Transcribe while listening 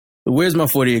The Where's My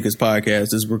 40 Acres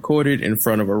podcast is recorded in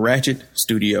front of a Ratchet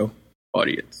Studio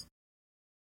audience.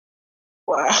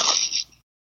 Wow.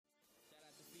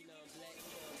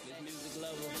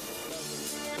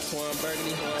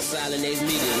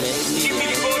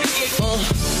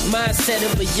 Mindset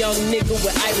of a young nigga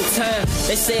with idle time.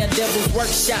 They say a devil's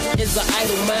workshop is an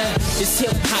idle mind. This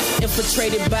hip hop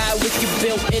infiltrated by a wicked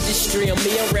built industry. I'm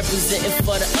here representing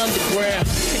for the underground.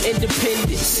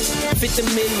 Independence, Fifth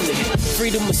Amendment,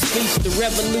 freedom of speech, the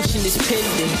revolution is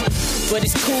pending. But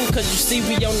it's cool cause you see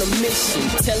we on a mission.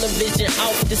 Television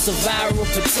off, this a viral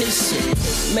petition.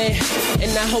 Man,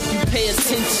 and I hope you pay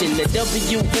attention. The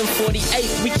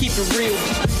WM48, we keep it real.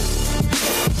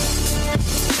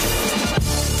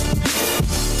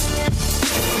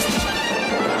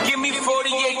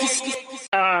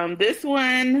 This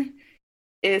one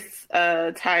is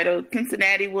titled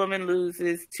Cincinnati Woman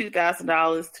Loses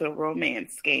 $2,000 to a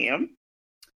Romance Scam.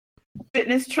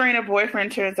 Fitness trainer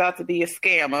boyfriend turns out to be a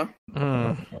scammer.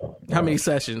 How many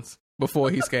sessions before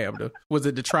he scammed her? Was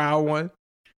it the trial one?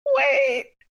 Wait.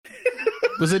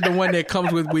 Was it the one that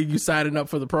comes with when you signing up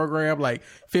for the program, like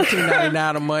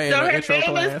 $15.99 a month in the intro class?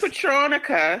 Her name is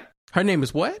Petronica. Her name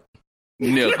is what?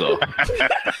 Nickel.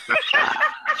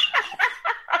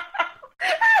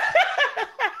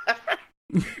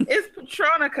 It's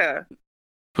Petronica.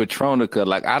 Petronica,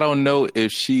 like I don't know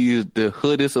if she's the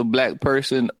hoodest of black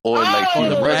person or like she's the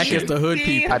Russian. blackest of hood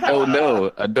people. I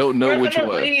don't know which one.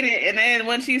 Read it, and then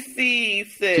when she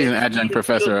sees it, she's an adjunct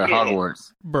professor at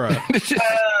Hogwarts. Bruh.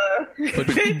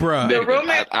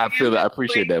 Bruh. I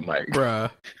appreciate that, Mike. Bruh.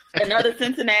 Another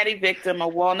Cincinnati victim, a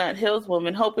Walnut Hills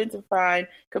woman, hoping to find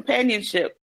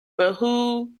companionship, but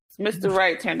who Mr.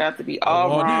 Right turned out to be all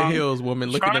wrong. Walnut Hills woman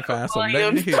looking to find some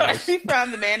name hills. She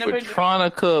found the man of her dreams.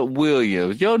 Petronica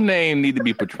Williams. Your name need to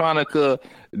be Petronica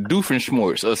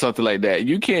Doofenshmirtz or something like that.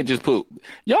 You can't just put.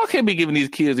 Y'all can't be giving these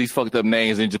kids these fucked up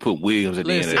names and just put Williams at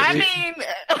the end of it. I mean,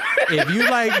 if you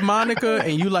like Monica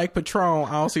and you like Patron,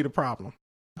 I don't see the problem.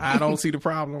 I don't see the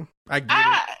problem. I get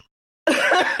it.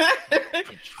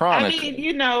 I mean,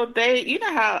 you know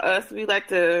how us we like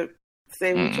to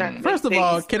say we try to. First of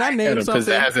all, can I name something?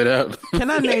 Pizzazz it up.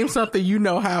 Can I name something? You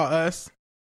know how us.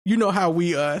 You know how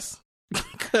we us.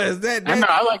 Because that I know.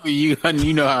 I like the you.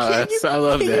 You know how us. I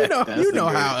love that. You know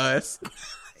how us.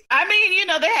 I mean, you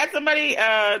know, they had somebody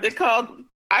they called.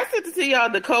 I sent it to y'all.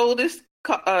 The coldest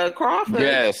Crawford.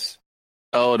 Yes.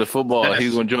 Oh, the football.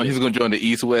 He's gonna join the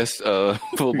East West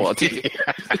football team.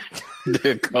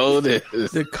 The coldest.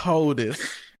 The coldest.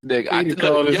 The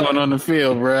coldest one on the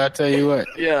field, bro. I tell you what.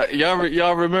 Yeah,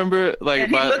 y'all remember like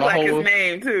and he looked like his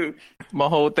name too. My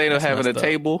whole thing of having a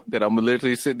table that I'm gonna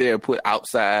literally sit there and put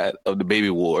outside of the baby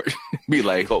ward. Be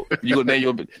like, oh, you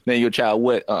gonna name your child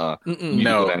what? No,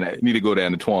 you need to go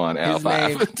down to Twan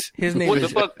Al5. His name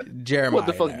is Jeremiah. What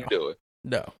the fuck you doing?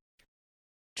 No,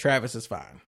 Travis is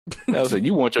fine. I was like,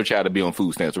 you want your child to be on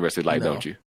food stamps the rest of his life, don't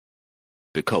you?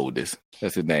 The coldest.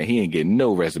 That's his name. He ain't getting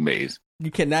no resumes.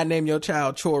 You cannot name your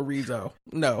child Chorizo.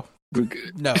 No.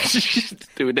 No.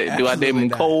 Do I name him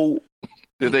Cold?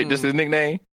 Is this his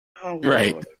nickname? Oh,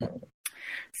 right.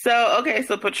 So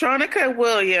Petronica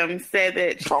Williams said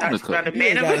that she found a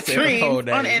man of her dreams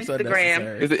on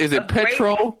Instagram. Is it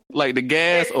Petro, like the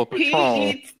gas, or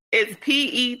Patron? It's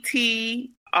Petronica.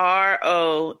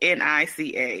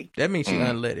 That means she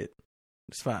unleaded.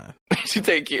 It's fine. She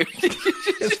take you.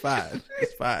 It's fine.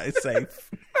 It's fine. It's safe.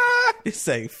 It's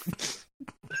safe.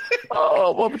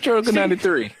 Oh, well, Petronica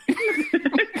 93.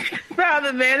 Found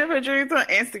the man of her dreams on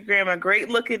Instagram, a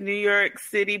great-looking New York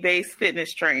City-based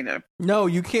fitness trainer. No,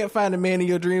 you can't find the man of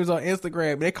your dreams on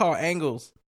Instagram. They call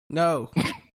angles. No.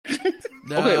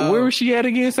 Okay, where was she at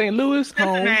again? St. Louis?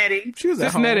 Cincinnati. She was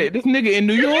at home. This nigga in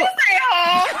New York?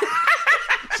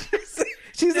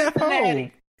 She's at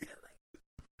home.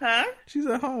 Huh? She's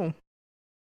at home.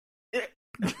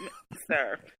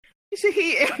 Sir.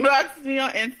 He inboxed me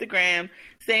on Instagram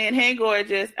saying, "Hey,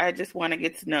 gorgeous, I just want to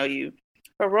get to know you."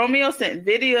 But Romeo sent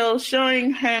videos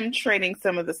showing him training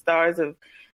some of the stars of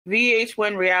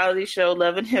VH1 reality show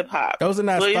Love and Hip Hop. Those are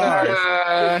not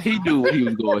stars. He knew where he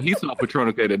was going. He saw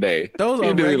Petronica today. Those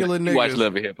are regular niggas. He watched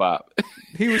Love and Hip Hop.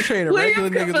 He was training regular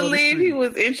niggas. I couldn't believe he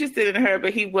was interested in her,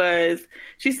 but he was.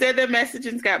 She said their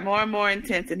messaging got more and more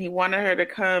intense, and he wanted her to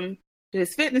come to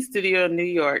his fitness studio in New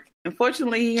York.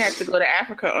 Unfortunately, he had to go to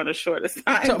Africa on a short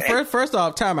assignment. So first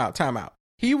off, time out.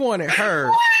 He wanted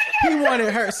her. He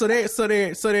wanted her. So their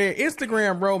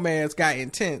Instagram romance got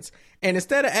intense, And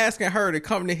instead of asking her to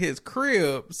come to his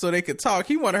crib so they could talk,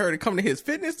 he wanted her to come to his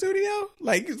fitness studio.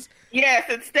 Like, yes,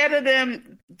 instead of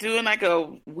them doing like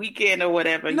a weekend or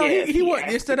whatever. No, yes, he want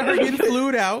instead of her getting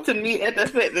flued out to meet at the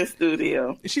fitness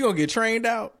studio. Is she gonna get trained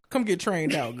out? Come get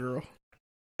trained out, girl.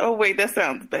 Oh wait, that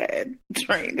sounds bad.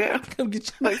 Trained out. Come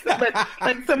get like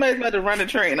somebody's about to run a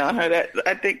train on her. That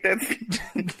I think that's.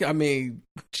 I mean,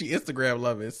 she Instagram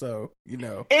love it, so you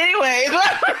know. Anyway.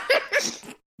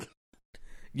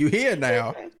 You here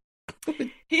now.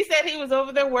 He said he was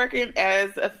over there working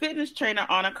as a fitness trainer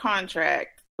on a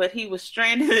contract, but he was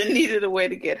stranded and needed a way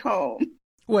to get home.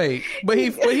 Wait, but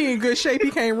he in good shape?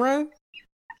 He can't run?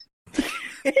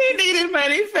 He needed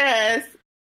money fast.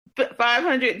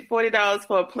 $540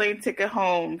 for a plane ticket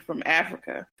home from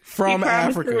Africa. From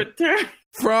Africa?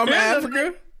 From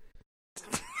Africa?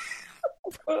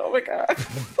 Oh my God.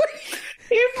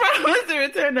 He promised to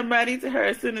return the money to her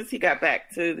as soon as he got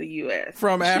back to the U.S.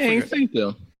 From Africa. Think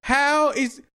so.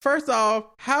 First off,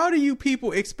 how do you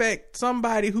people expect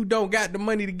somebody who don't got the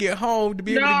money to get home to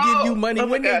be able to give you money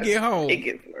when they get home? It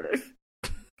gets worse.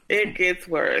 It gets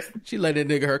worse. She let that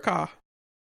nigga her car.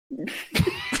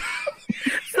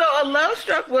 So a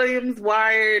love-struck Williams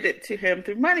wired it to him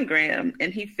through MoneyGram,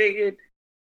 and she figured,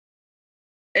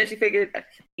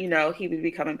 you know, he would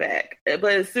be coming back. But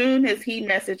as soon as he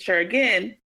messaged her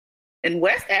again in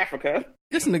West Africa,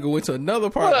 this nigga went to another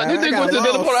part. This nigga went to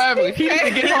another part of Africa. He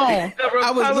didn't get home.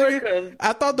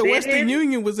 I thought the Western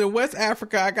Union was in West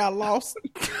Africa. I got lost.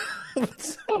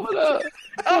 What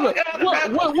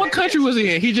country was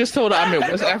he in? He just told her I'm in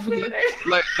West Africa.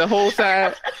 Like the whole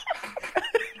side.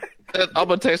 I'm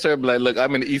gonna text her and be like, look,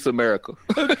 I'm in East America.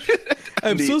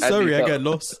 I'm so sorry I got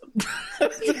lost.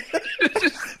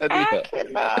 I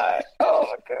cannot. Oh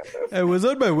my goodness. I was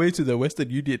on my way to the Western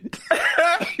Union.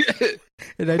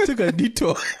 And I took a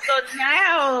detour. So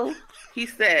now he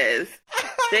says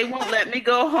they won't let me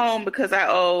go home because I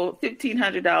owe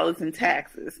 $1,500 in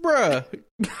taxes. Bruh.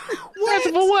 What?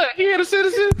 For what? He had a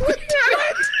citizen?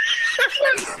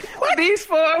 These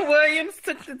four Williams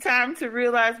took the time to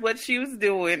realize what she was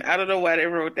doing. I don't know why they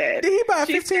wrote that. Did he buy a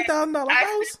 $15,000 house?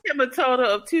 I sent him a total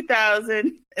of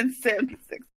 $2,076.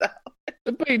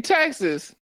 To pay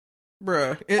taxes.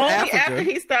 Bruh. Only Africa. After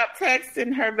he stopped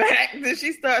texting her back did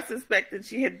she start suspecting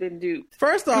she had been duped.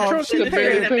 First off, she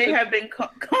may have been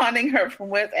conning her from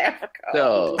West Africa.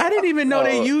 No. I didn't even know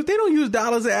they don't use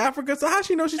dollars in Africa, so how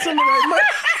she know she's sending the right money?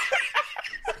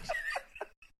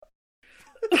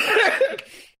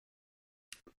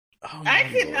 I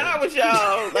cannot with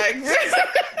y'all. Like,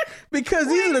 because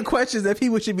these are the questions that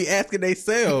people should be asking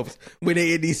themselves when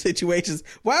they in these situations.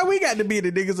 Why we got to be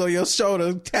the niggas on your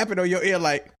shoulder tapping on your ear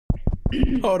like,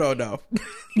 hold on, no.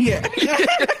 Yeah. So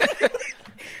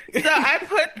I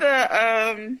put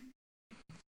the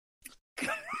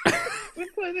we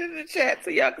put it in the chat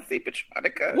so y'all can see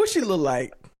Petronica. What she look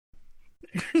like?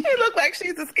 She look like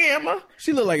she's a scammer.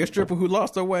 She look like a stripper who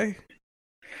lost her way.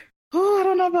 Oh, I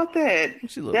don't know about that.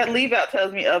 That leave out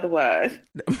tells me otherwise.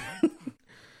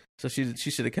 So she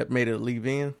should have made it a leave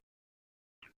in.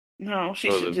 No,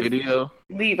 she should just video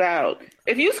leave out.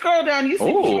 If you scroll down, you see.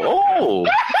 Oh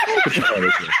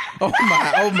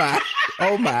my!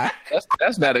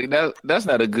 That's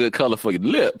not a good color for your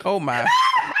lip. Oh my!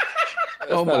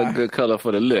 That's not a good color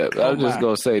for the lip. I'm just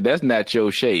gonna say that's not your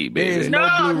shade, baby.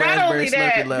 No, not only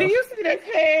that. Do you see that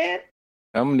head?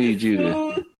 I'm gonna need you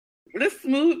to. This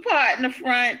smooth part in the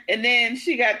front, and then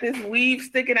she got this weave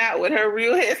sticking out with her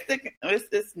real hair sticking.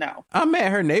 It's no. I'm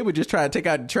mad her neighbor just tried to take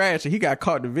out the trash and he got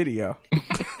caught in the video.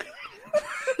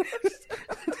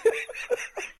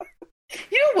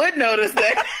 You would notice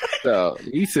that. So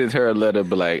he sent her a letter,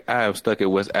 but like, I am stuck in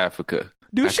West Africa.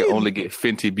 I can only get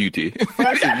Fenty Beauty.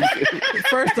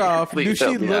 First off, do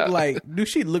she look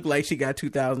like she got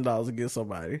 $2,000 against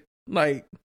somebody? Like,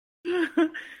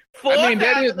 I mean,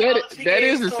 that's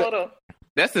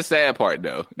the sad part,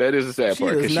 though. That is the sad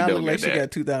part. She does not look like she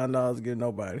got $2,000 against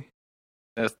nobody.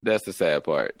 That's the sad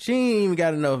part. She ain't even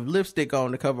got enough lipstick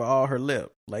on to cover all her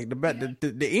lip. Like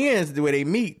the ends where they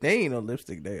meet, they ain't no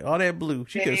lipstick there. All that blue,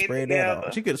 she could have sprayed that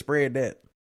on. She could have sprayed that.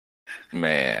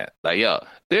 Man, like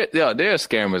there are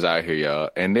scammers out here, y'all,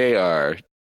 and they are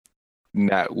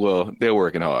not. Well, they're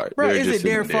working hard. Bro, is it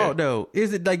their fault though?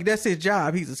 Is it like that's his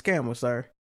job? He's a scammer, sir.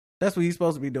 That's what he's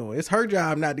supposed to be doing. It's her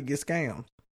job not to get scammed.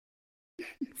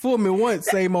 Fool me once,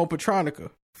 same old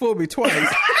Petronica. Fool me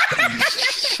twice.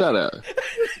 Shut up.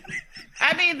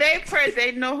 I mean,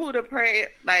 they know who to prey.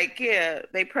 Like, yeah,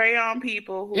 they prey on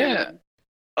people who. Yeah.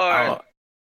 Or.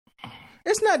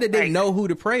 It's not that they know who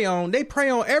to prey on. They prey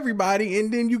on everybody,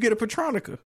 and then you get a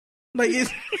Petronica. Like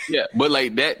it's Yeah, but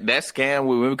like that scam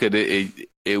with women, because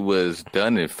it was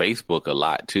done in Facebook a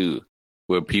lot too,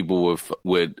 where people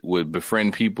would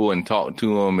befriend people and talk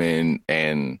to them,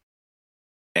 and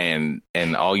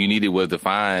all you needed was to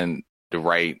find the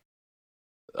right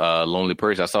lonely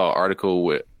person. I saw an article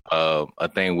with a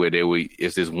thing where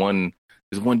it's this one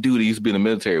dude that used to be in the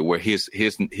military where his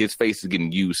face is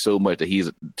getting used so much that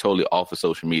he's totally off of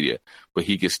social media, but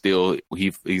he could still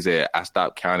he said, I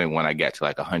stopped counting when I got to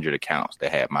like 100 accounts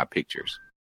that had my pictures.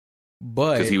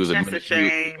 But because he was That's a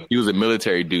shame. he was a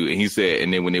military dude, and he said,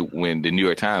 and then when the New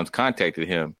York Times contacted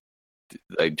him,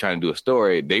 like trying to do a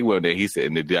story, they were there. He said,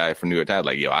 and the guy from New York Times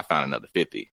like, yo, I found another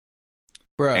 50,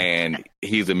 bro, and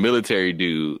he's a military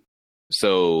dude,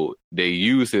 so they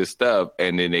use his stuff,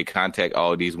 and then they contact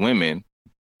all these women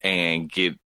and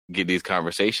get these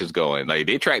conversations going. Like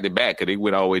they tracked it back because they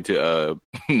went all the way to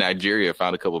Nigeria,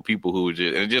 found a couple of people who were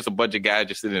just a bunch of guys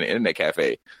just sitting in an internet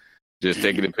cafe, just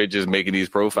taking the pictures, making these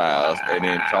profiles, and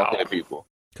then talking to people.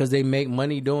 Because they make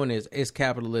money doing this. It's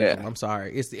capitalism. Yeah. I'm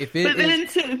sorry. If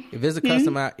it's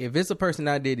a person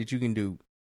out there that you can do,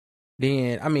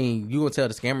 then I mean, you gonna tell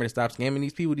the scammer to stop scamming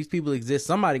these people. These people exist.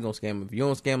 Somebody gonna scam them. If you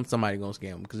don't scam them, somebody gonna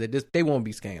scam them because they won't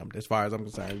be scammed. As far as I'm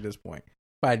concerned, at this point,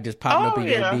 probably just popping up in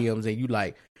your DMs and you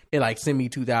like. They like, send me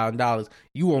 $2,000.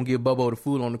 You won't give Bubbo the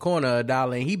food on the corner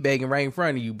 $1 and he begging right in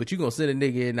front of you, but you gonna send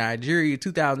a nigga in Nigeria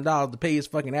 $2,000 to pay his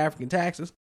fucking African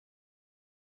taxes?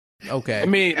 Okay. I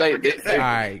mean, like, all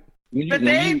right. But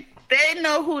they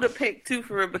know who to pick too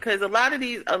for it, because a lot of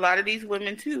these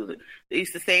women too,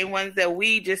 it's the same ones that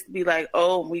we just be like,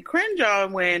 oh, we cringe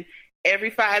on when every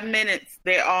 5 minutes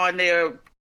they're on their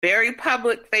very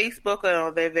public Facebook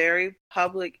or their very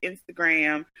public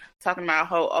Instagram talking about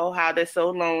how they're so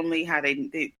lonely, how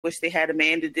they wish they had a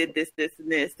man that did this,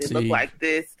 and this. They look like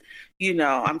this. You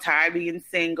know, I'm tired of being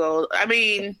single. I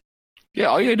mean, yeah,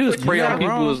 all you gotta do is prey on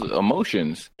people's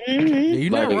emotions. Mm-hmm.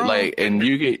 You're not wrong. Like, and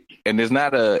you get, and it's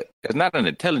not an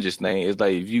intelligence thing. It's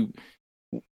like if you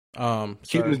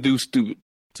humans do stupid.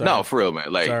 Sorry. No, for real,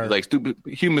 man. Like stupid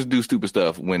humans do stupid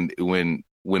stuff when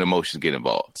emotions get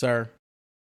involved. Sir.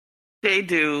 They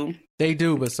do,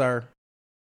 but sir,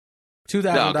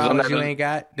 $2,000 you ain't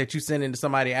got that you send into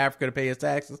somebody in Africa to pay his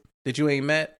taxes that you ain't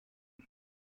met.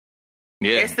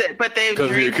 Yeah, but they've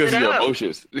because your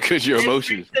emotions. Because your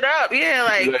emotions. It up, yeah.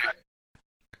 Like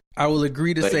I will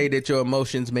agree to say that your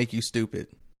emotions make you stupid,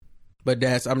 but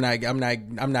I'm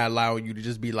not allowing you to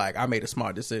just be like, I made a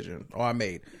smart decision or I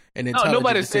made an intelligent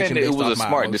nobody's saying that it was a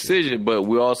smart decision, but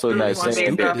we're also not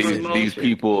saying that these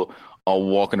people are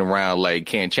walking around like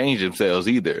can't change themselves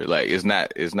either. Like it's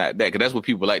not that, because that's what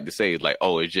people like to say. It's like,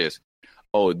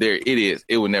 there it is.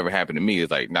 It would never happen to me.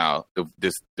 It's like, no,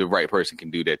 the right person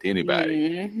can do that to anybody.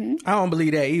 Mm-hmm. I don't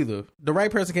believe that either. The right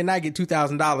person cannot get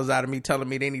 $2,000 out of me telling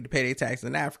me they need to pay their tax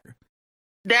in Africa.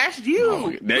 That's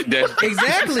you. That's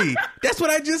exactly. That's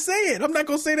what I just said. I'm not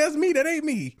gonna say that's me. That ain't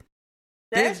me.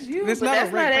 That's you. But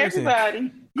that's not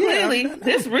everybody. Yeah, clearly,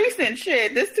 this recent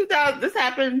shit, this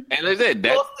happened. And like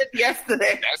that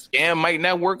yesterday. That scam might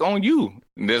not work on you.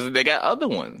 They got other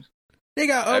ones. They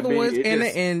got other ones,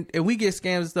 and we get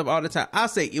scams and stuff all the time. I'll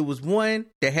say it was one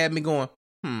that had me going,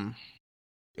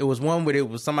 It was one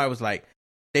where somebody was like,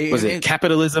 was it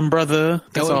capitalism, brother?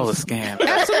 That's all a scam.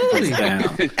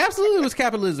 Absolutely. Absolutely, it was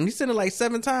capitalism. He sent it like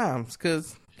 7 times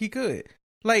because he could.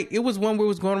 Like, it was one where it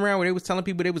was going around where they was telling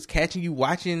people they was catching you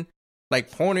watching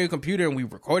like porn on your computer and we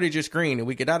recorded your screen and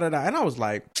we could And I was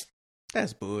like,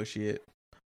 that's bullshit.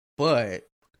 But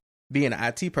being an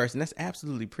IT person, that's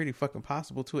absolutely pretty fucking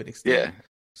possible to an extent. Yeah.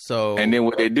 So, and then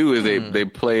what they do is they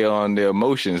play on the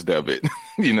emotions of it.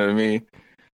 You know what I mean?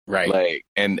 Right. Like,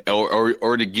 and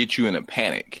or to get you in a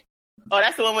panic. Oh,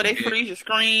 that's the one where they freeze your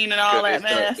screen and all that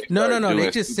mess. No.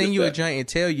 They just send you a giant and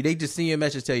tell you. They just send you a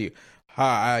message, tell you,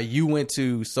 hi, you went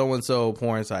to so and so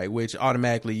porn site, which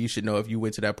automatically you should know if you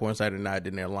went to that porn site or not.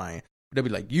 Then they're lying. They'll be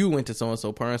like, you went to so and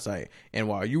so porn site, and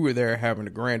while you were there having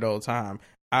a grand old time,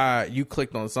 you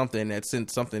clicked on something that sent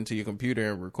something to your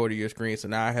computer and recorded your screen. So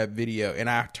now I have video, and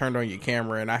I turned on your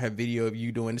camera, and I have video of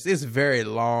you doing this. It's a very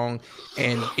long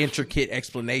and intricate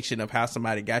explanation of how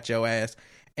somebody got your ass.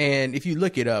 And if you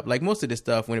look it up, like most of this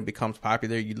stuff, when it becomes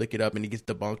popular, you look it up and it gets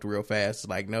debunked real fast. It's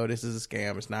like, no, this is a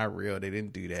scam. It's not real. They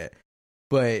didn't do that.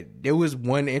 But there was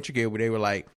one intricate where they were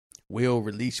like,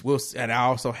 and I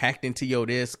also hacked into your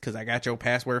this because I got your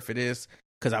password for this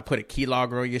because I put a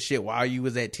keylogger on your shit while you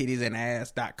was at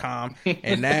tittiesandAss.com.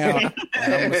 And now I'm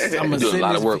gonna do a send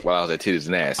lot this, of work while I was at Titties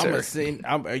and Ass, I'm sir. gonna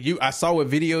send I saw what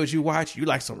videos you watch. You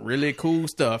like some really cool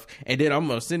stuff, and then I'm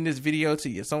gonna send this video to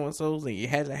your so and so's and your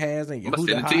has and your I'm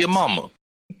gonna send it to your mama.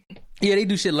 Yeah, they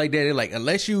do shit like that. They're like,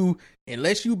 unless you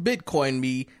unless you Bitcoin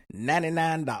me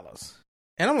 $99.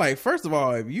 And I'm like, first of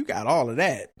all, if you got all of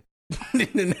that,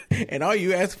 and all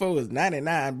you ask for is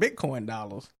 99 Bitcoin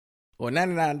dollars or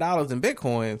 $99 in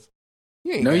Bitcoins,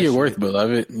 you ain't Know your shit. worth,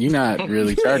 beloved. You're not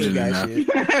really You charging ain't got enough.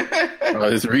 shit. All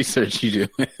this research you do.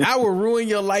 I will ruin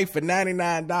your life for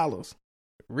 $99.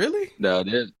 Really? No,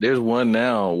 there's one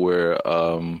now where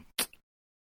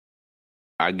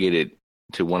I get it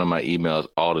to one of my emails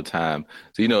all the time.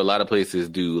 So a lot of places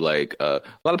do like a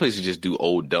lot of places just do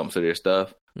old dumps of their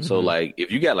stuff. So like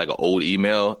if you got like an old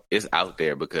email, it's out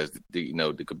there because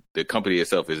the company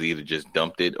itself is either just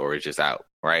dumped it or it's just out,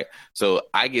 right? So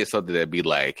I get something they'd be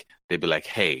like,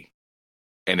 hey,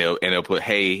 and they'll put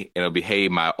hey, and it'll be hey,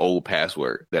 my old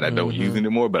password that I don't use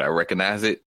anymore, but I recognize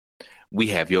it. We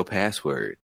have your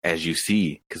password, as you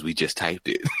see, because we just typed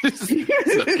it.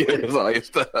 So give us all your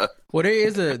stuff. Well, there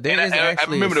is I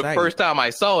remember the first time I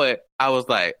saw it, I was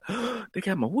like, oh, they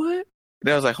got my what? And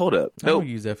I was like, hold up, I nope. don't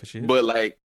use that for shit. But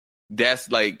like,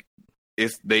 that's like,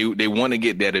 it's they want to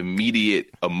get that immediate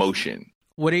emotion.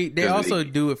 Well, they also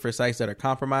do it for sites that are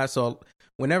compromised. So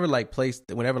whenever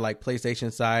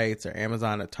PlayStation sites or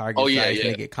Amazon or Target sites and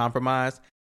they get compromised,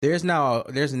 there's now a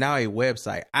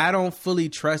website. I don't fully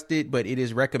trust it, but it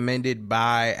is recommended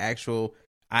by actual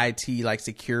IT like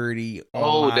security.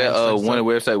 That one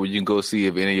website where you can go see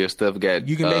if any of your stuff got.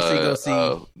 You can basically go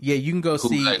see. You can go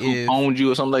see who owned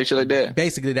you or something like shit like that.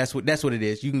 Basically, that's what it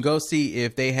is. You can go see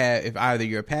if either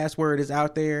your password is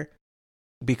out there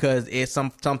because it's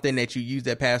something that you used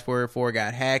that password for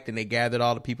got hacked and they gathered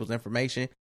all the people's information,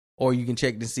 or you can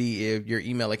check to see if your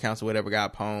email accounts or whatever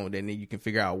got pwned, and then you can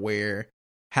figure out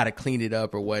how to clean it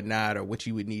up or whatnot, or what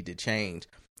you would need to change.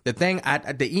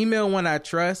 The email one I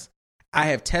trust. I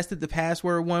have tested the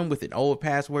password one with an old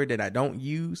password that I don't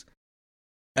use.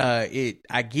 I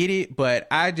get it, but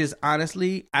I just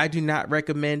honestly, I do not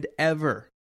recommend ever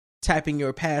typing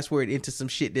your password into some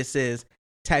shit that says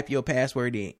type your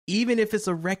password in, even if it's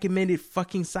a recommended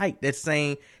fucking site that's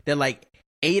saying that like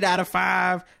 8 out of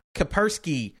 5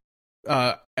 Kaspersky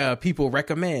people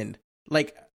recommend.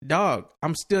 Like, dog,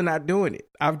 I'm still not doing it.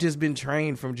 I've just been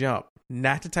trained from jump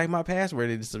not to type my password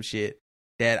into some shit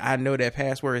that I know that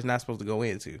password is not supposed to go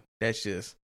into. That's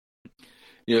just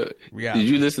reality. Did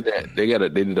you listen to that? They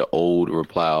did an old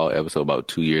Reply All episode about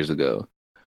 2 years ago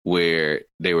where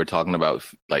they were talking about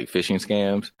like phishing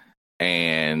scams,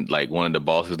 and like one of the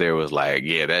bosses there was like,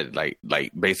 yeah, that like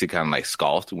basically kind of like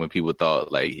scoffed when people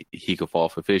thought like he could fall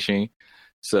for phishing.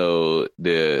 So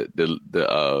the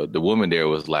woman there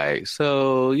was like,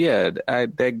 so yeah,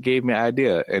 that gave me an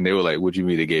idea. And they were like, what do you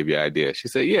mean they gave you an idea? She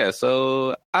said, yeah,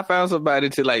 so I found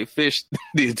somebody to like fish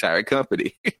the entire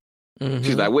company.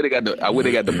 She's like, I would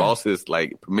have got the boss's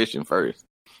like permission first,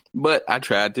 but I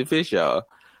tried to fish y'all.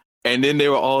 And then they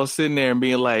were all sitting there and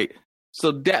being like,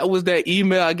 so that was that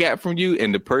email I got from you.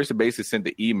 And the person basically sent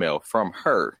the email from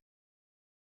her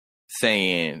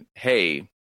saying, hey,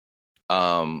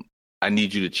 I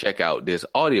need you to check out this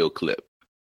audio clip,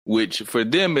 which for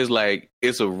them is like,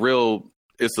 it's a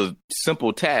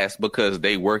simple task because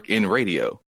they work in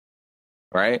radio.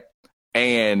 Right.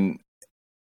 And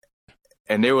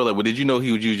they were like, well, did you know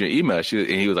he would use your email? And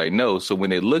he was like, no. So when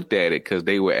they looked at it, cause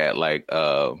they were at like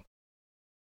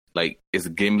it's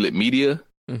Gimlet Media.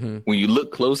 When you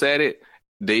look close at it,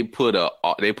 they put an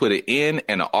N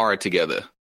and an R together.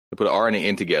 They put an R and an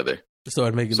N together. So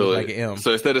it makes it look like an M.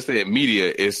 So instead of saying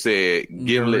media, it said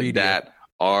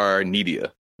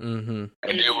Gimlet.R-Nedia. And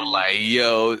they were like,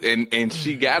 yo, and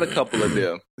she got a couple of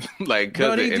them. Like,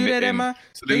 no, they do that at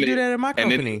my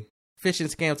company.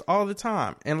 Phishing scams all the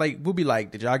time. And like, we'll be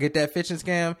like, did y'all get that phishing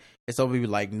scam? And so we'll be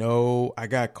like, no, I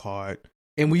got caught.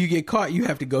 And when you get caught, you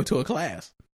have to go to a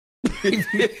class.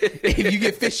 If you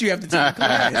get phished, you have to take a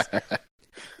class.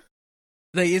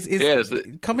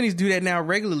 Like companies do that now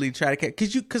regularly. Try to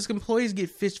because employees get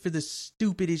phished for the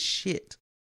stupidest shit,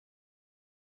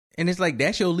 and it's like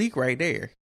that's your leak right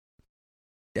there.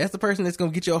 That's the person that's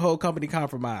gonna get your whole company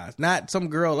compromised. Not some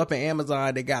girl up in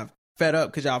Amazon that got fed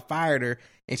up because y'all fired her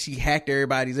and she hacked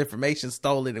everybody's information,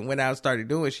 stole it, and went out and started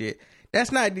doing shit.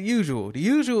 That's not the usual. The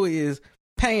usual is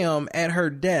Pam at her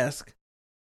desk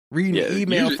reading an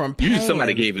email from Pam. Usually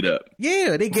somebody gave it up.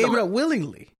 Yeah, they gave it up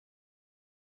willingly.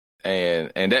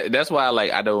 And that's why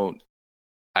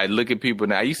I look at people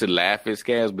now. I used to laugh at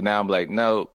scams, but now I'm like,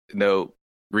 no,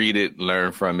 read it,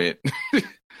 learn from it.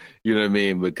 You know what I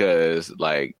mean? Because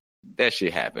like that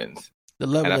shit happens. The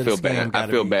level and I feel bad. I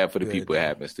feel bad for the people it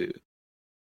happens to.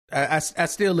 I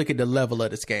still look at the level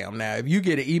of the scam now. If you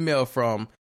get an email from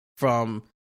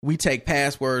we take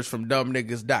passwords from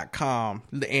dumbniggas.com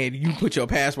and you put your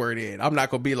password in. I'm not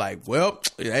going to be like, well,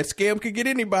 that scam could get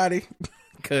anybody.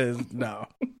 Because no,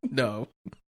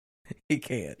 it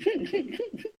can't.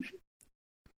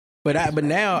 But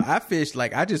now I fish,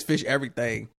 like, I just fish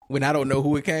everything. When I don't know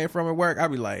who it came from at work, I'll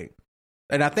be like,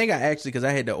 and I think I actually, because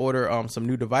I had to order some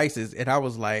new devices, and I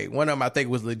was like, one of them I think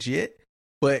was legit,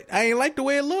 but I ain't like the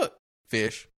way it looked.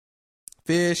 Fish.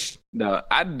 No,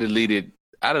 I deleted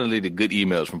good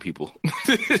emails from people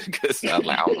because I was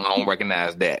like, I don't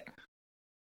recognize that.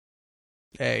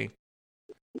 Hey,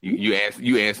 you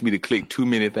asked me to click too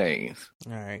many things.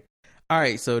 All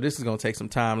right. So this is gonna take some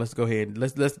time. Let's go ahead.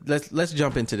 Let's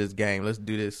jump into this game. Let's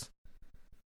do this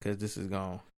because this is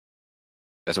gone.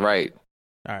 That's right.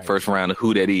 All right. First round of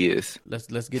who that is. Let's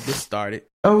get this started.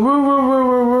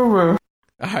 All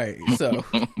right. So.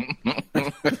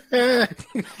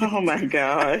 Oh my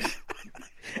gosh.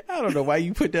 I don't know why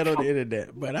you put that on the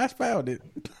internet, but I found it.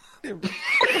 How did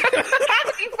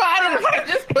you find it if I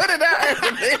just put it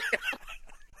out?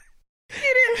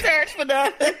 You didn't search for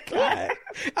that.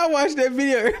 I watched that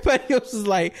video. Everybody else was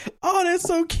like, "Oh, that's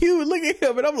so cute. Look at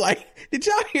him." And I'm like, "Did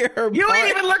y'all hear her?" You ain't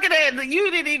even looking at it.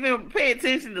 You didn't even pay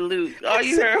attention to Luke. All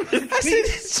you heard was I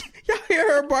said, "Y'all hear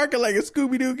her barking like a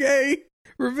Scooby Doo game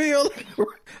reveal?"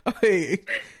 Hey,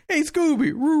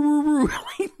 Scooby, roo roo roo.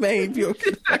 Man, Luke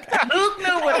knew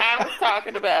what I was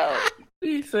talking about.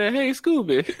 He said, "Hey,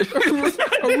 Scooby,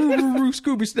 roo roo roo,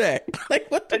 Scooby snack."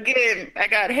 Like what? Again, I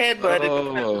got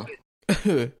headbutted.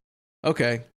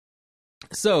 Okay.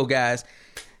 So, guys,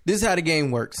 this is how the game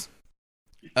works.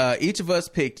 Each of us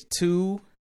picked 2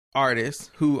 artists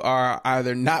who are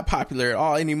either not popular at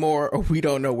all anymore, or we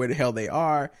don't know where the hell they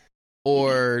are,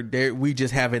 or we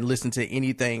just haven't listened to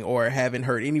anything or haven't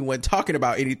heard anyone talking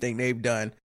about anything they've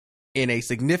done in a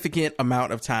significant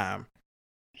amount of time.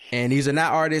 And these are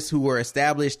not artists who were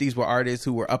established. These were artists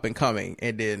who were up and coming.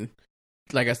 And then,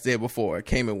 like I said before,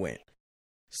 came and went.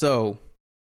 So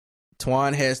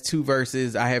Twan has 2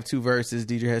 verses. I have 2 verses.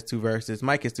 Deidre has 2 verses.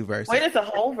 Mike has 2 verses. Wait, it's a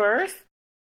whole verse?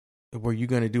 Were you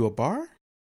going to do a bar?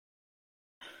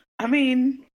 I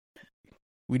mean,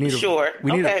 we need sure.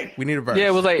 We need a verse. Yeah,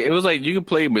 it was like you could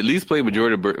play, at least play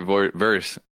majority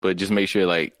verse, but just make sure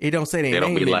like it don't say they name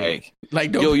don't be like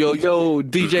yo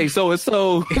DJ so and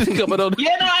so coming on.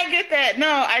 Yeah, no, I get that. No,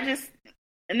 I just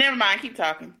never mind. Keep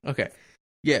talking. Okay.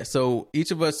 Yeah, so each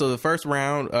of us, so the first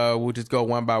round, we'll just go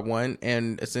one by one,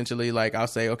 and essentially, like, I'll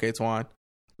say, okay, Twan,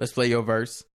 let's play your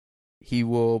verse. He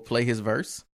will play his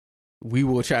verse. We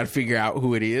will try to figure out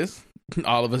who it is.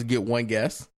 All of us get one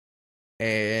guess.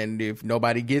 And if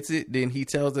nobody gets it, then he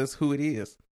tells us who it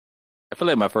is. I feel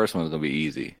like my first one is going to be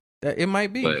easy. It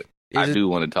might be. But I do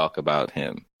want to talk about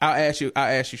him. I'll ask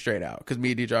you straight out, because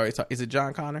me and DJ already talk. Is it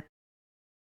John Connor?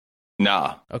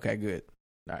 Nah. Okay, good.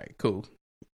 All right, cool.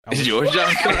 Is yours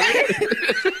John Connor?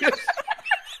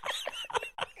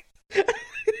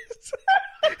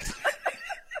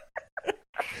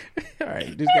 All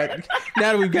right,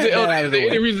 now that we've got that out of the way.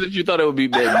 Any reason that you thought it would be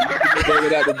better? You bring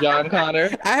it out to John Connor.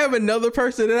 I have another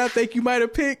person that I think you might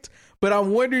have picked, but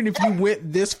I'm wondering if you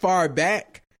went this far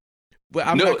back. But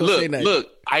I'm not gonna say nothing.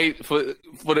 Look,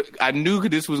 I knew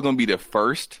this was gonna be the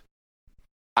first.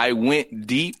 I went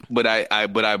deep, but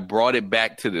I brought it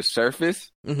back to the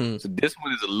surface. Mm-hmm. So this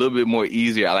one is a little bit more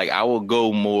easier. I will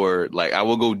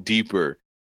go deeper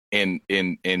in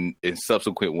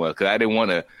subsequent ones, because I didn't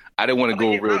want to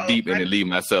go real deep and then leave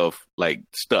myself like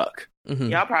stuck. Mm-hmm.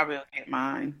 Y'all probably will get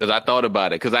mine, because I thought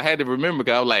about it, because I had to remember,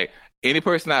 because I was like, any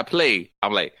person I play,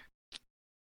 I'm like,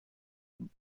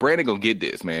 Brandon gonna get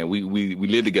this, man. We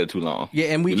lived together too long.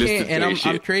 Yeah, and we can't. And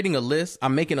I'm creating a list.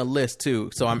 I'm making a list too.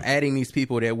 So I'm adding these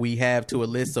people that we have to a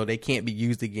list, so they can't be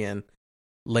used again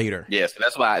later. Yes,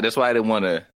 that's why I didn't want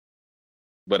to.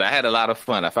 But I had a lot of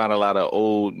fun. I found a lot of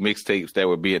old mixtapes that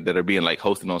are being like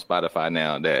hosted on Spotify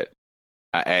now that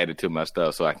I added to my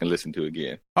stuff so I can listen to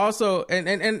again. Also, and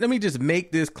let me just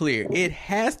make this clear: it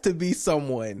has to be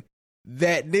someone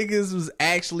that niggas was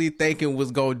actually thinking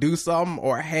was gonna do something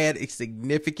or had a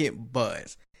significant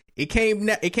buzz. It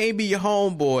can't be your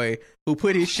homeboy who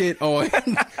put his shit on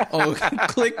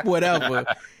click whatever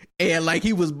and like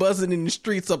he was buzzing in the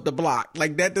streets up the block.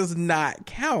 Like that does not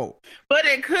count. But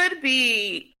it could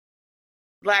be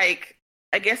like,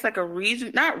 I guess like a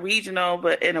region, not regional,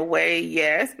 but in a way,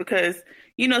 yes, because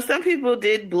you know, some people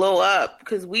did blow up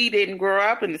because we didn't grow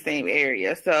up in the same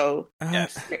area. So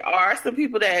yes, there are some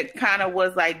people that kind of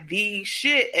was like the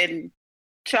shit in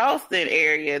Charleston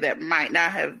area that might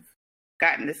not have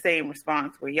gotten the same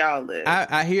response where y'all live.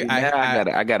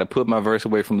 I gotta put my verse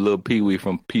away from Lil Pee Wee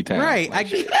from P-Town. Right. I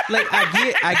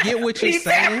get what you're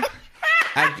saying.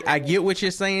 I get what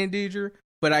you're saying, Deidre,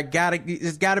 but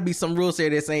it's gotta be some rules here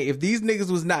that saying if these niggas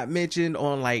was not mentioned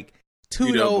on like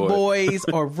Two Dope Boys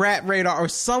or Rap Radar or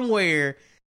somewhere,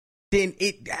 then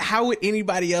how would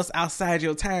anybody else outside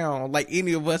your town, like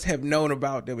any of us, have known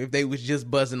about them if they was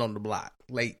just buzzing on the block?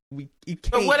 Like you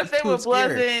can't. But what if they were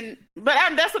buzzing? But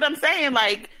that's what I'm saying.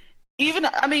 Like, even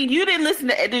you didn't listen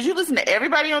to. Did you listen to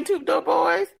everybody on Two Dope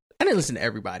Boys? I didn't listen to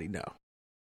everybody, no.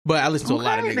 But I listened to a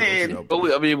lot of niggas on Two Dope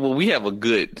Boys. But we have a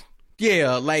good.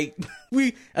 Yeah, like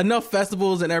enough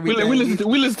festivals and everything. We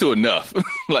listen to enough.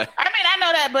 Like, I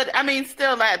know that, but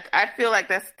still, like, I feel like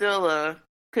that's still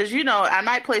because I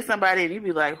might play somebody and you'd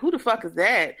be like, "Who the fuck is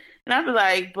that?" And I'd be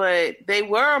like, "But they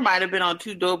might have been on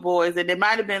Two Dope Boys, and it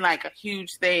might have been like a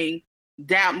huge thing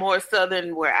down more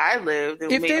southern where I lived."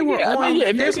 If they were on,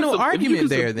 there's no argument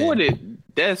there. Then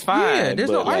that's fine. Yeah, there's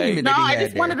no argument. No, I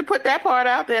just wanted to put that part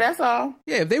out there. That's all.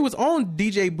 Yeah, if they was on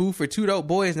DJ Booth for Two Dope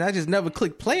Boys and I just never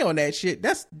clicked play on that shit,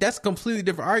 that's a completely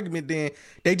different argument than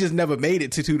they just never made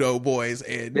it to Two Dope Boys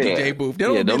and DJ Booth. They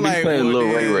don't be like, playing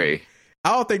Lil Ray Ray.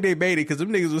 I don't think they made it because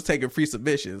them niggas was taking free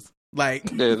submissions. Like,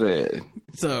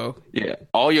 so yeah,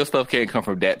 all your stuff can't come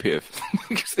from Dat Piff.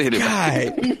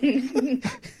 God,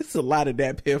 it's a lot of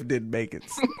Dat Piff didn't make it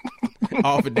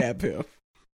off of Dat Piff.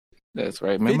 That's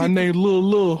right, man. My name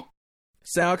Lil.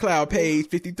 SoundCloud page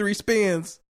 53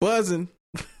 spins buzzing,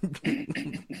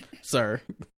 sir.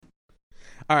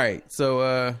 All right,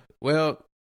 so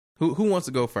who wants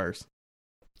to go first?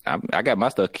 I got my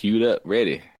stuff queued up,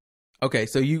 ready. Okay,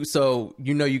 so you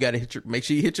got to make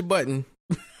sure you hit your button.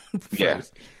 Yeah,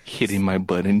 hitting my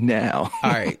button now. All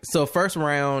right, so first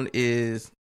round is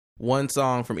one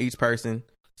song from each person.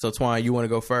 So Twine, you want to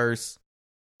go first?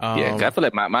 Yeah, 'cause I feel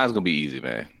like mine's gonna be easy,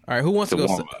 man. All right, who wants to go?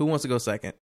 Who wants to go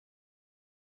second?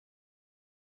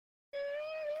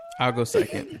 I'll go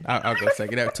second. I'll go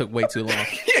second. That took way too long.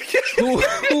 Who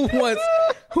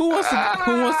wants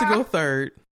to go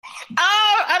third?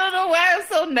 Oh, I don't know why I'm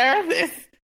so nervous.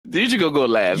 Deidre go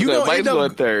last. Mike's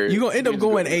going third. You're gonna end up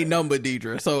going a number,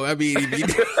 Deidre. So I mean,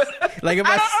 like if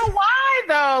I don't know why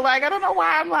though. Like I don't know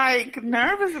why I'm like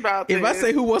nervous about this. If I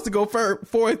say who wants to go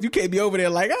fourth, you can't be over there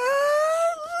like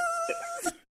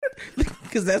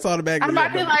because that's automatically. I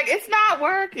might be like, it's not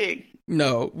working.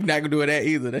 No, we're not gonna do that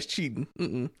either. That's cheating.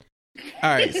 All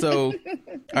right, so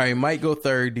Mike go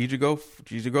third,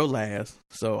 Deidre go last.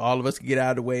 So all of us can get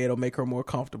out of the way. It'll make her more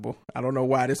comfortable. I don't know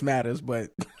why this matters,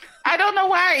 but I don't know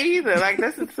why either. Like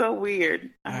this is so weird.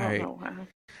 I don't know why.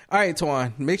 All right,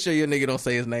 Twan, make sure your nigga don't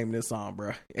say his name in this song,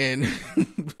 bro. And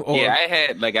yeah, I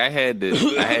had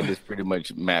this pretty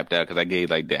much mapped out because I gave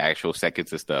like the actual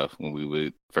seconds of stuff when we were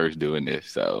first doing this.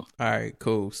 So all right,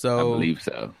 cool. So I believe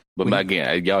so. But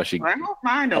again, y'all should. I don't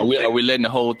mind. Are we letting the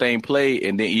whole thing play,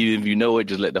 and then even if you know it,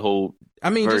 just let the whole.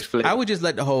 Verse play? I would just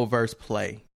let the whole verse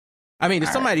play. I mean, if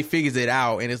somebody figures it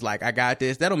out and it's like, I got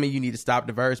this, that don't mean you need to stop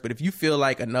the verse. But if you feel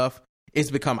like enough, it's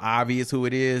become obvious who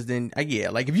it is, then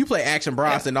like if you play Action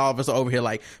Bronson and all of us are over here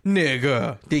like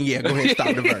nigga, then go ahead and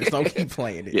stop the verse. Don't keep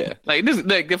playing it. Yeah, like this.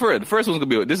 Like the first one's gonna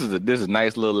be this is a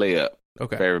nice little layup.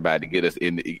 Okay. For everybody to get us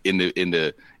in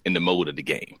the mode of the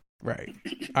game. Right.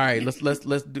 All right. Let's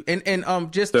do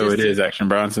and just so it is Action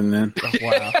Bronson then. Oh,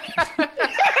 wow.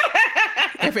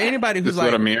 And for anybody who's like,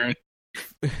 what I'm hearing.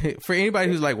 For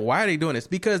anybody who's like, why are they doing this?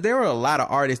 Because there were a lot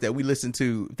of artists that we listened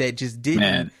to that just did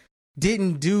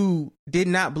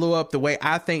not blow up the way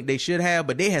I think they should have,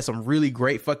 but they had some really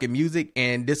great fucking music,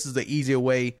 and this is an easier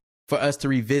way for us to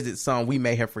revisit some we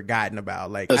may have forgotten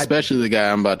about. Like especially the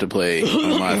guy I'm about to play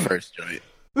on my first joint.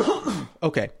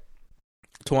 Okay.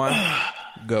 Twan,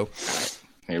 go.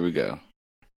 Here we go.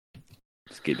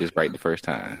 Let's get this right the first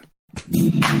time.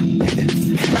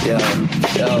 Yo,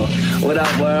 what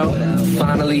up, world?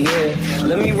 Finally here.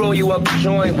 Let me roll you up a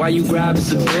joint while you grab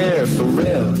some beer, for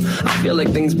real. I feel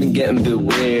like things been getting a bit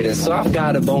weird, and so I've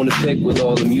got a bone to pick with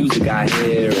all the music I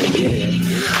hear. And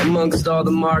yeah, amongst all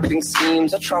the marketing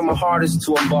schemes, I try my hardest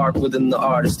to embark within the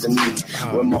artist in me.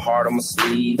 Wear my heart on my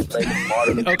sleeve, play my part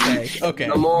of the beat. Okay.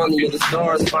 I'm on the other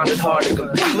stars, find it hard to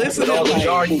compete. Listen, all the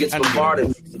jargon gets bombarded,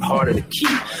 makes it harder to keep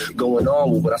going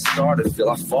on with what I started. Feel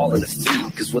I fall in the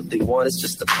feet, cause what they want is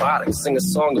just a product. Sing a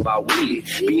song about weed.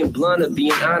 Being blunt or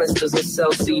being honest doesn't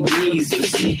sell CDs, you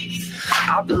see.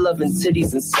 I've been loving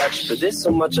titties and such, but there's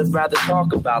so much I'd rather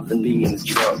talk about than being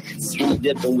drunk. Skinny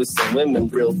dipping with some women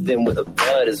real thin with a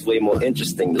bud is way more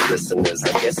interesting to listeners.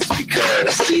 I guess it's because I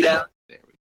see that.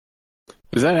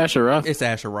 Is that Asher Roth? It's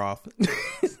Asher Roth.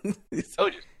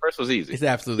 First was easy. It's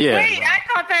absolutely Wait, I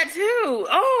caught that too.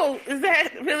 Oh, is that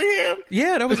really him?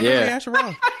 Yeah, that was really Asher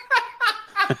Roth.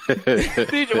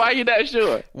 Deidre, why are you not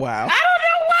sure? Wow. I don't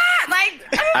know why. Like,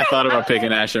 I I thought about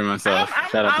picking Asher myself.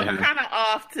 Shout out to I'm him. kind of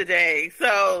off today,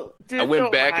 so just I went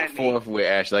don't back mind and me. forth with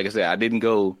Asher. Like I said, I didn't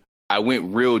go. I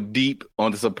went real deep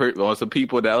on some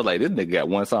people that I was like, this nigga got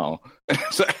one song,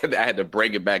 so I had to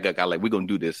break it back up. I was like, we're gonna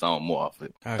do this song more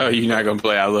often. Oh, you're not gonna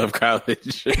play I Love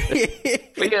College?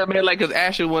 But yeah, man, like, cause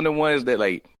Asher one of the ones that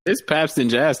like This Pabstin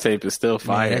Jazz tape is still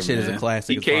fire. that shit is man. a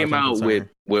classic. he as far came as I'm out concerned.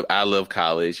 with I Love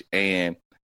College, and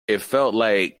it felt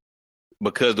like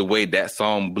because the way that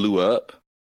song blew up,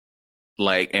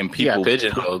 like, and He got people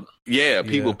pigeonholed.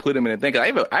 people Yeah. put him in a thing. 'Cause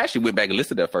I actually went back and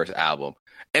listened to that first album,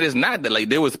 and it's not that like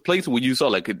there was places where you saw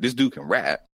like this dude can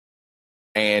rap,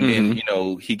 and then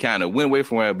he kind of went away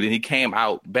from it, but then he came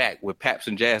out back with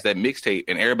Pabstin Jazz, that mixtape,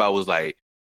 and everybody was like,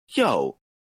 "Yo,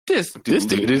 this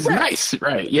Dude is rap. nice,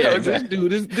 right? Yeah, Yeah, exactly.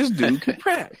 this dude can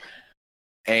rap."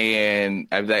 And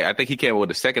I think he came out with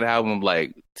the second album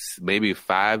like maybe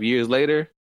 5 years later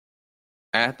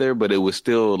after, but it was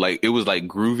still like, it was like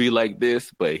groovy like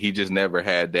this, but he just never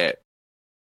had that.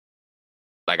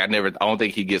 Like I don't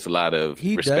think he gets a lot of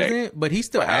He respect. doesn't, but he's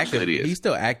still for how active. good he is. He's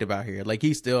still active out here. Like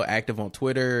he's still active on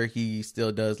Twitter. He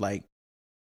still does like,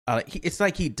 it's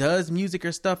like he does music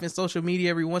or stuff in social media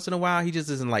every once in a while. He just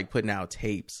isn't like putting out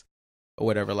tapes or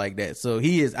whatever like that. So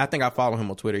he is. I think I follow him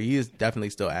on Twitter. He is definitely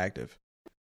still active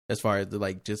as far as the,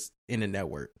 like just in the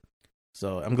network.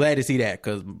 So I'm glad to see that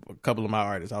because a couple of my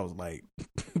artists, I was like,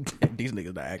 these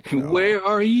niggas not active. At all. Where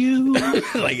are you?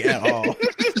 Like at all.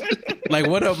 Like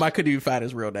what up? I couldn't even find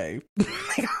his real name.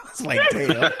 I was like,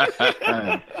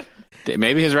 damn.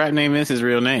 Maybe his rap name is his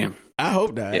real name. I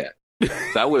hope not. Yeah.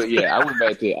 So I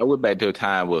went back to a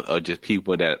time of just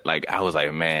people that like I was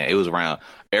like, man, it was around,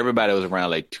 everybody was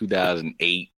around like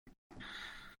 2008,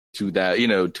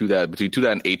 2000, between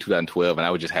 2008 2012, and I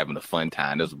was just having a fun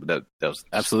time. That was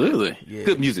Absolutely. Yeah.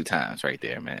 good music times right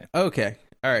there, man. Okay.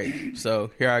 All right. So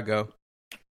here I go.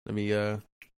 Let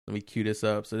me cue this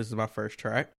up. So this is my first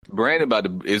track.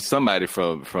 Brandon is somebody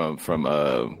from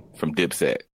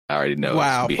Dipset. I already know.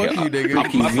 Wow, Be fuck hell. you,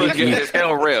 nigga. My first guess is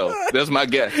Hell Rail. That's my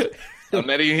guess. I'm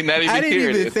not even I didn't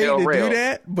hearing even it. think Hell to Rail. do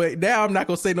that, but now I'm not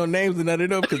gonna say no names and none of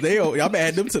them because I'm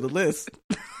add them to the list.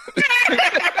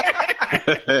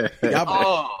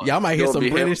 Y'all might hear gonna some be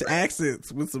British Hell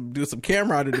accents with some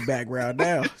Cameron in the background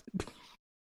now.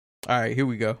 All right, here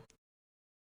we go.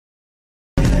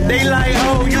 They like,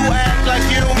 oh, you act like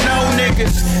you don't know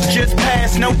niggas. Just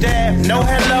pass, no dab, no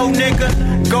hello, nigga.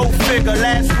 Go figure.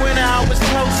 Last winter I was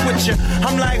close with you.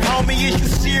 I'm like, homie, is you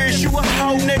serious? You a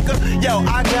hoe, nigga? Yo,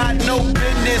 I got no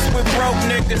business with broke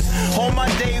niggas. On my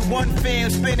day one fam,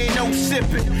 spinning, no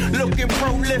sipping. Looking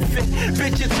prolific.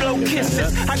 Bitches blow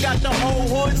kisses. I got the whole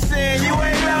hood saying, you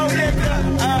ain't low,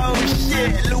 nigga. Oh,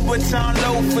 shit. Louboutin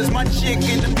loafers. My chick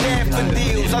in the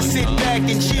daffodils. I sit back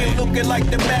and chill, looking like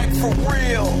the back for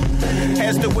real.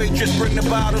 As the waitress bring the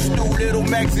bottles through, little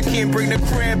Mexican bring the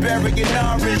cranberry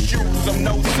and orange juice. I'm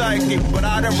no psychic, but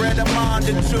I done read a mind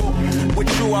or two. With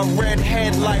you, I read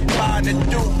head like buying a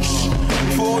douche.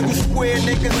 For all you square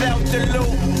niggas out the loop,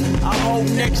 I hope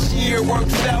next year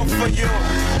works out for you.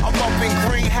 I'm up in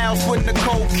Greenhouse with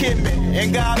Nicole Kidman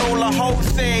and got all the hoes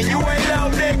saying, you ain't low,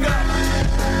 nigga.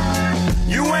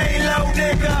 You ain't low,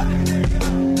 nigga.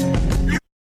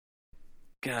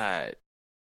 God.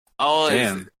 Oh,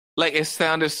 Damn. like it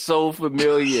sounded so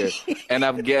familiar, and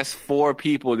I've guessed 4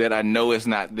 people that I know it's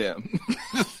not them.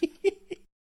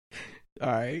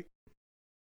 All right.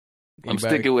 I'm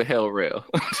sticking with Hell Rail.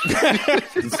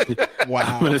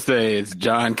 Wow. I'm gonna say it's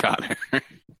John Connor.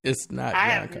 It's not I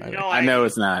John have Connor. no idea. I know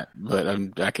it's not, but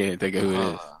I can't think of who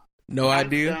it is. No I'm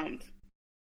idea. stumped.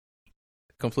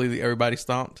 Completely everybody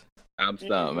stomped. I'm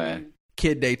stumped, man.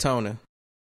 Kid Daytona.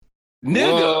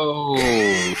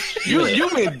 Nigga, you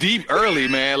went deep early,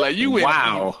 man. Like you went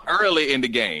Wow. deep early in the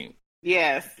game.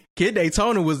 Yes. Kid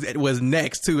Daytona was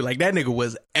next too. Like that nigga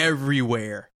was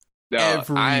everywhere. Dog,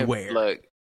 Everywhere. Look,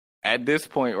 at this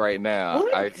point right now,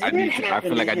 What I did feel like I need to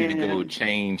happen to go him?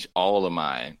 change all of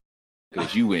mine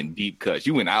because you went deep cuts.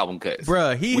 You went album cuts,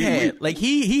 Bruh,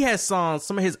 he has songs.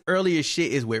 Some of his earliest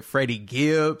shit is with Freddie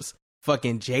Gibbs,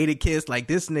 fucking Jadakiss. Like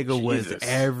this nigga was Jesus.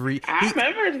 I he-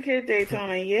 remember the Kid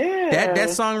Daytona. Yeah. that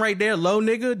song right there, Low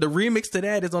Nigga, the remix to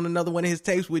that is on another one of his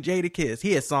tapes with Jadakiss.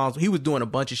 He had songs. He was doing a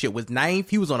bunch of shit with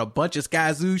Ninth. He was on a bunch of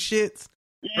Sky Zoo shits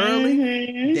early.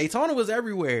 Mhm. Daytona was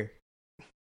everywhere.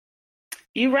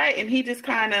 You're right, and he just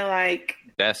kind of like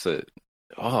that's a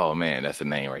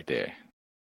name right there.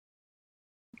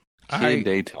 All Kid right.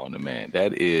 Daytona, man,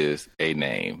 that is a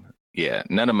name. Yeah,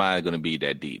 none of mine are gonna be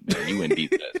that deep, man. You went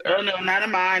deep cuts. oh no, none of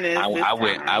mine is. I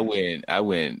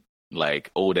went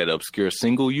like, oh, that obscure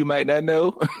single you might not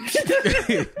know.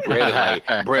 Brad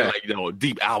like,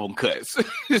 deep album cuts.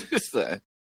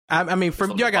 I mean, It's on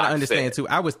y'all the gotta box understand set. too.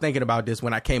 I was thinking about this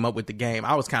when I came up with the game.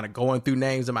 I was kind of going through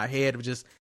names in my head of just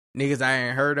niggas I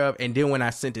ain't heard of, and then when I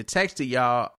sent a text to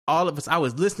y'all, all of us, I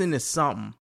was listening to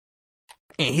something,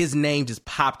 and his name just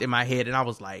popped in my head, and I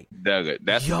was like,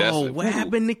 That's what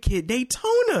happened to Kid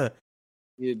Daytona?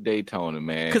 Kid Daytona,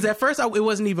 man. Because at first it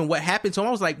wasn't even what happened to him.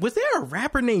 I was like, was there a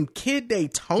rapper named Kid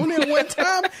Daytona at one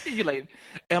time? You're like,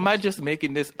 am I just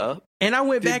making this up? And I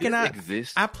went back and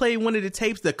exist? I played one of the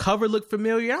tapes. The cover looked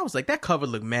familiar. I was like, that cover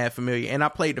looked mad familiar. And I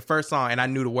played the first song and I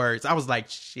knew the words. I was like,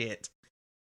 shit,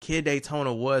 Kid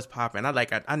Daytona was popping.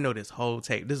 I know this whole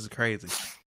tape. This is crazy.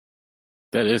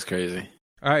 That is crazy.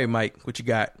 All right, Mike, what you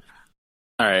got?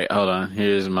 All right, hold on.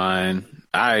 Here's mine.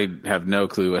 I have no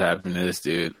clue what happened to this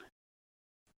dude.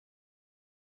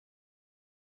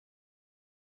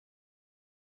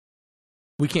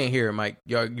 We can't hear it, Mike.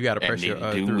 You got to press your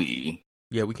through.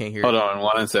 Yeah, we can't hear Hold it. on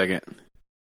 1 second.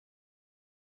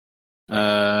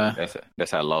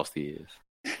 That's how lost he is.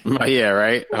 Yeah,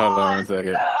 right? Hold on 1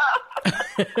 second.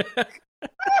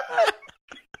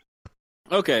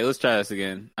 Okay, let's try this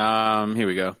again. Here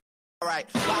we go. All right,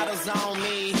 bottles on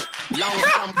me.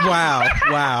 Wow.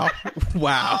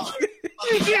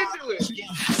 You can't do it.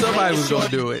 Somebody was going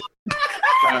to do it.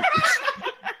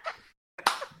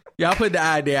 Y'all put the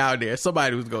idea out there.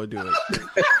 Somebody was going to do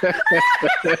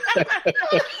it.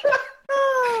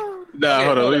 No,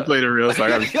 hold on. Let me play the real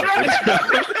song.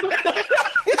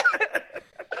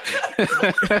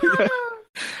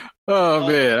 Oh,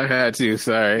 man. I had to.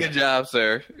 Sorry. Good job,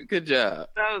 sir. Good job.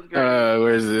 That was great.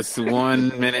 Where's this?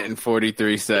 1 minute and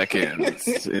 43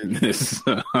 seconds in this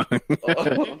song.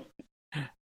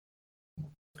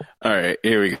 All right.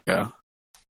 Here we go.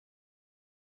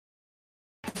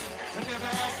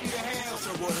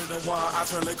 I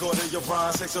turn liquor to your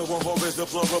rhyme. Sex or one is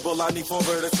deplorable. I need 4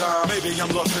 at a time. Maybe I'm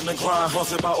lost in the grind.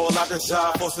 Haunted by all I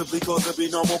desire. Forcibly cause to be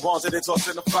normal bonds and it's tossed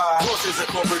in the fire. Horses a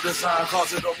corporate design.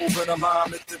 Cause it don't move in a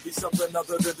line. Meant to be something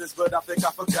other than this, but I think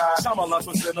I forgot. Time a lot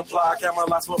was in the fly. Camera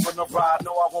lights were from the ride.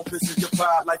 No, I won't piss in your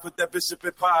pride. Like with that bishop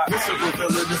and pie. Visceral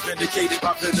villain is vindicated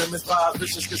by venomous vibes.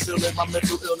 Vicious concealing my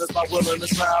mental illness by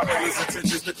willingness now. And his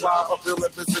intentions to climb. A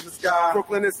villain is in the sky.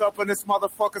 Brooklyn is up and this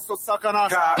motherfucker, so suck on our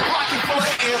God. Rocking for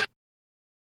the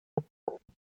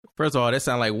First of all, that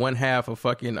sounds like one half of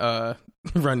fucking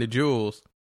Run the Jewels.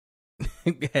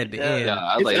 At the end. Yeah,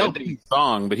 I It's like an that. opening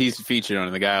song, but he's featured on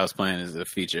it. The guy I was playing is a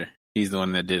feature. He's the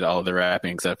one that did all the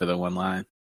rapping except for the one line.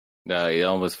 No, it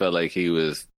almost felt like he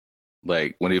was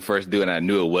like when he first do it. I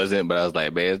knew it wasn't, but I was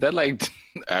like, man, is that like?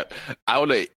 I would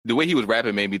like the way he was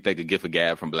rapping made me think of Gift of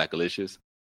Gab from Black Alicious.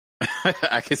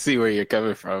 I can see where you're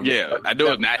coming from. Yeah, I know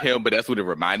it's not him, but that's what it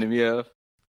reminded me of.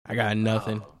 I got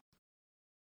nothing.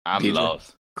 I'm Peter.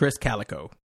 lost. Chris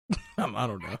Calico. I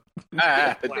don't know.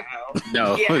 Wow.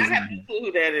 No. Yeah, I have no clue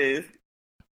who that is.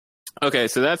 Okay,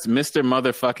 so that's Mr.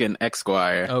 Motherfucking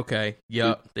Esquire. Okay.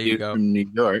 Yup. There you go. From New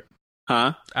York.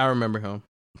 Huh? I remember him.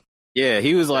 Yeah,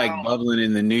 he was like bubbling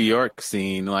in the New York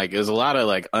scene. Like, there's a lot of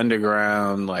like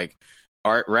underground, like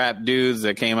art rap dudes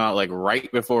that came out like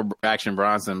right before Action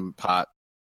Bronson popped.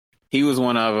 He was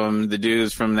one of them. The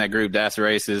dudes from that group, That's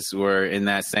Racist, were in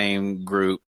that same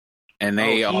group. And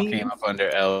they all came up under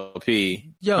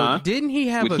LP. Yo, didn't he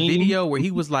have With a Keen? video where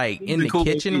he was like in the Cool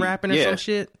kitchen Keen. rapping or Yeah. some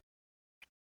shit?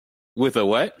 With a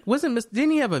what? Didn't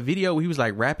he have a video where he was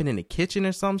like rapping in the kitchen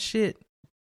or some shit?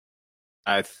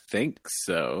 I think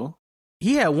so.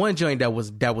 He had one joint that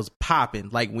was popping.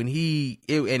 Like when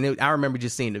I remember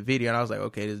just seeing the video and I was like,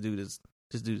 okay, this dude is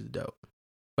dope.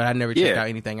 But I never checked out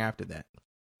anything after that.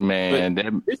 Man,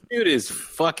 This dude is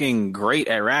fucking great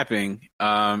at rapping.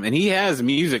 And he has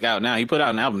music out now. He put out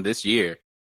an album this year,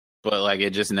 but like it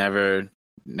just never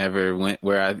went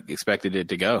where I expected it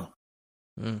to go.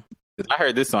 Mm. 'Cause I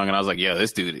heard this song and I was like, yo,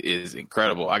 this dude is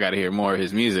incredible. I got to hear more of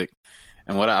his music.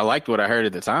 And I liked what I heard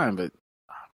at the time, but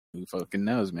who fucking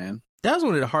knows, man? That was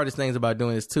one of the hardest things about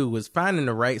doing this too, was finding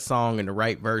the right song and the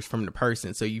right verse from the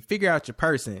person. So you figure out your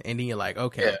person and then you're like,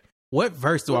 okay, what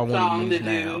verse do I want to use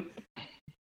now?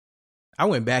 I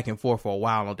went back and forth for a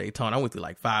while on Daytona. I went through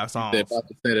like 5 songs. They're about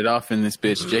to set it off in this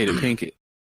bitch, Jada Pinkett.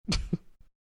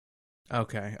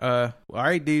 Okay. All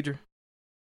right, Deidre.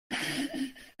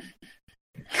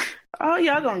 Oh,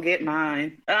 y'all gonna get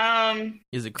mine.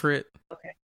 Is it Crit?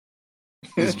 Okay.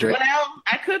 It's Drake. Well,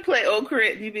 I could play Old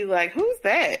Crit and you'd be like, who's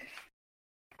that?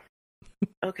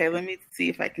 Okay, let me see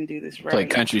if I can do this right. Play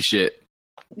country shit.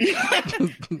 Be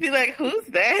like, who's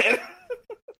that?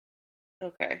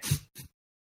 Okay.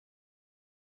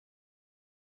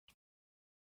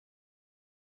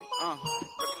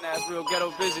 Recognize real ghetto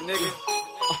vision, nigga.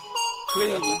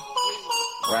 Cleveland.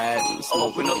 Riding,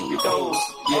 open up your doors.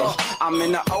 Yeah, I'm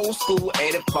in the old school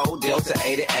 84 Delta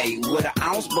 88 with an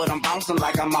ounce, but I'm bouncing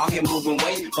like I'm out here moving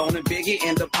weight. Bone and Biggie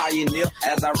and the Pioneer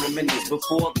as I reminisce.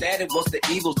 Before that, it was the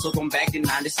Eagles, took them back in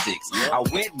 96. I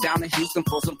went down to Houston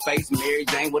for some face. Mary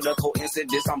Jane with a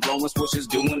coincidence. I'm blowing switches,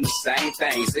 doing the same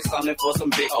thing. 600 for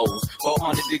some big O's,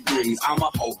 400 degrees. I'm a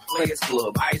hoe, Players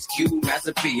Club, Ice Cube,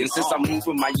 Master P. And since I'm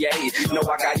moving my yay, know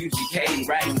I got UGK,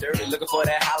 riding dirty, looking for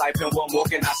that highlight pin. What more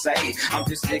can I say? I'm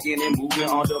just sticking and moving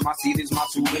under my seat is my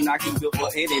tool, and I keep it for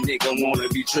any nigga wanna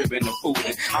be tripping and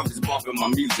fooling. I'm just bumping my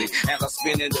music as I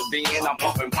spin in the bin. I'm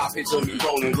bumping pop it till me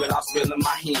rolling without spilling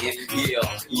my hand.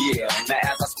 Yeah. Now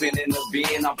as I spin in the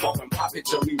bin, I'm bumping pop it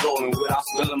till me rolling without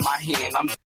spilling my hand. I'm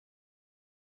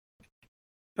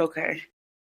okay.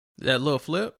 That little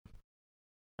flip.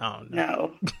 Oh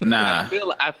no. Nah.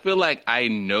 I feel like I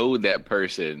know that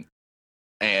person,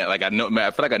 and like I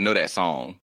feel like I know that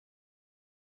song.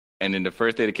 And then the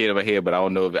first thing that came to my head, but I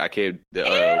don't know if I can't. Oh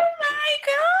my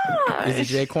god!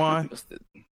 Is it Jaquan?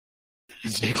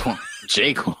 Jaquan.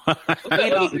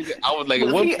 I was like,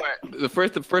 at one point, the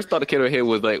first thought that came to my head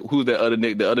was like, who's that other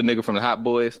nigga? The other nigga from the Hot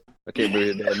Boys? I can't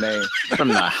remember that name. From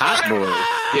the Hot Boys.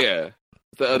 Yeah,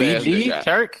 the other BG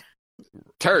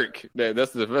Turk. That's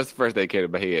the first thing that came to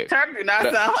my head. Turk do not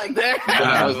sound like that.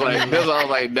 I was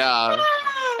like, nah,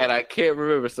 and I can't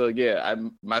remember. So yeah,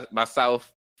 my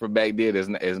South from back then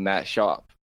is not sharp.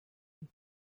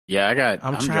 Yeah,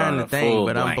 I'm trying to think,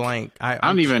 but I'm blank. I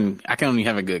can't even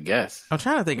have a good guess. I'm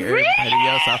trying to think of everybody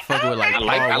else I fuck with. Like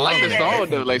I like the song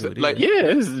though. Like yeah,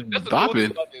 this is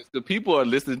bopping. The people are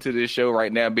listening to this show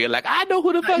right now, being like, I know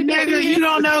who the fuck that is. You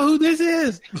don't know who this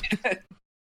is.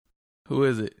 Who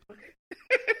is it?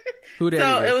 Who that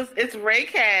so it's Ray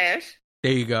Cash.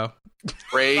 There you go.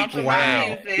 Ray.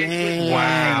 Wow.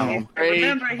 Wow.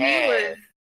 Remember, he was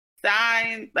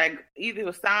signed, like either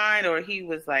was signed or he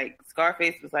was like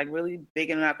Scarface was like really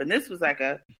bigging up, and this was like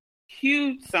a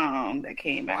huge song that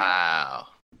came out.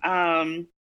 Wow.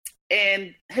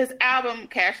 And his album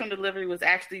Cash on Delivery was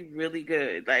actually really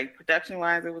good. Like production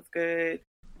wise, it was good.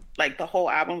 Like the whole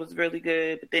album was really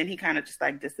good, but then he kind of just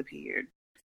like disappeared.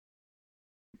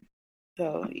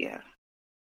 So yeah.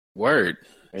 Word.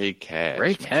 Ray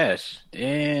Cash.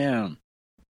 Damn.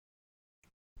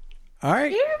 All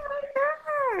right. Yeah,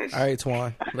 all right,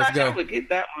 Twan. Let's go. I would get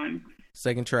that one.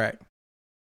 Second track.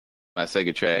 My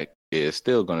second track is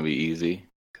still going to be easy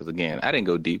because again, I didn't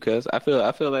go deep because I feel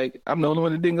like I'm the only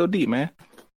one that didn't go deep, man.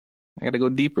 I got to go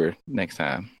deeper next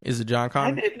time. Is it John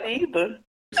Connor? I didn't either.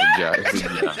 It's John.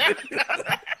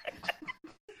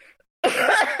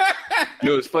 You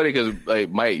know, it's funny because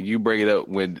like Mike, you bring it up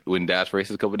when Dash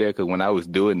Race is coming there. Because when I was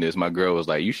doing this, my girl was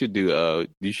like, "You should do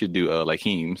like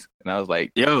Heems," and I was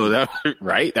like, "Yo, that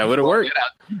would have worked."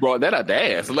 You brought that out the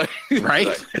ass, like right?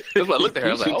 Like, that's what I looked at her.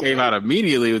 I was like, came out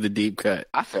immediately with a deep cut.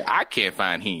 I said, I can't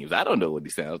find Heems. I don't know what he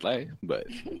sounds like, but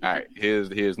all right,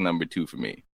 here's number 2 for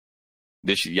me.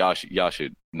 This y'all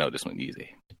should know this one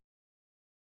easy.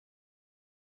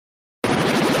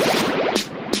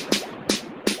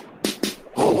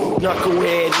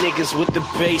 Knucklehead niggas with the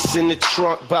bass in the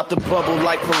trunk, bout to bubble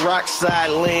like peroxide,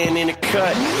 laying in a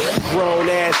cut. Grown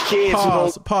ass kids.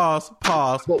 Pause.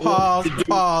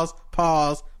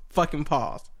 Fucking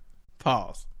pause.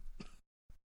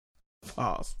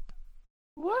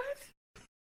 What?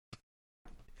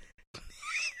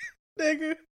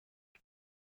 Nigga.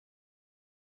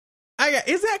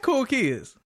 Is that Cool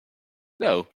Kids?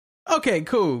 No. Okay,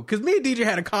 cool. Because me and DJ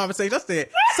had a conversation. I said,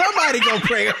 somebody go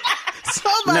bring her.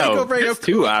 Go bring it's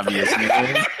too obvious,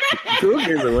 man. Cool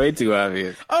Kids are way too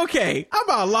obvious. Okay, I'm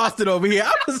about lost it over here.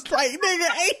 I was like, nigga,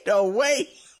 ain't no way.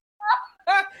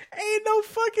 Ain't no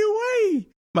fucking way.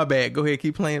 My bad. Go ahead,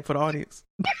 keep playing for the audience.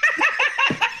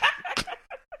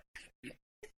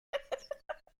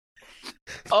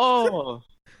 Oh.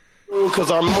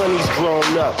 Cause our money's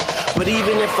grown up. But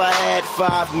even if I had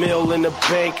 $5 million in the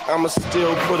bank, I'ma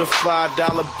still put a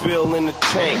 $5 bill in the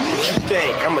tank. What you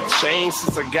think? I'ma change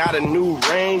since I got a new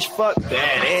range? Fuck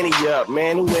that, ante up,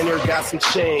 man. Who in here got some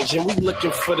change? And we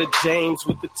looking for the dames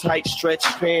with the tight stretch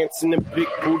pants and the big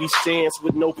booty stance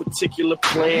with no particular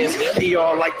plans. They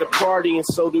all like to party and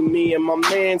so do me and my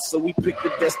man. So we pick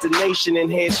the destination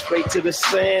and head straight to the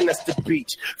sand. That's the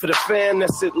beach. For the fam,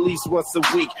 that's at least once a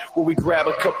week where we grab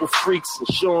a couple freaks and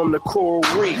show them the coral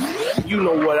reef. You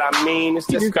know what I mean? It's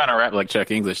just you kind of rap like Chuck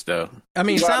English, though. I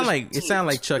mean, it sound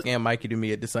like Chuck and Mikey to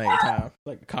me at the same time,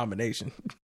 like a combination.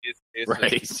 It's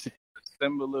right. A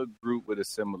similar group with a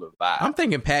similar vibe. I'm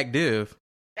thinking Pac Div.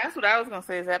 That's what I was gonna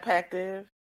say. Is that Pac Div?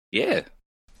 Yeah.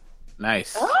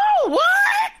 Nice. Oh,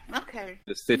 what? Okay.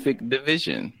 Pacific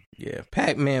Division. Yeah,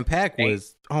 Pac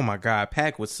was. Oh my god,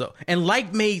 Pac was so and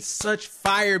made such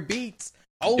fire beats.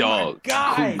 Oh Dog, my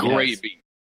god, great beat.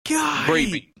 God,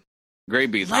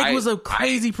 Great beats. Was a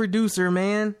crazy producer,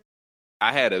 man.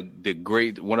 I had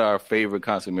one of our favorite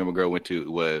concerts. Remember, girl went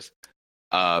to was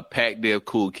Pac Div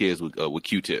Cool Kids with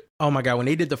Q-Tip. Oh my god, when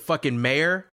they did the fucking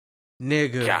mayor,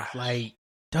 nigga, Gosh. like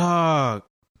dog.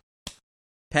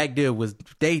 Pac Div was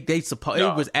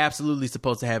it was absolutely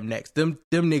supposed to have next. Them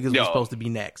niggas were supposed to be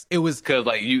next. It was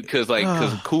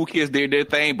because Cool Kids did their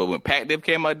thing, but when Pac Div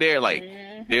came out there, like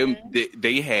them,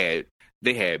 they had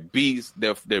beats.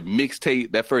 Their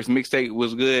mixtape, that first mixtape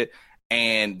was good,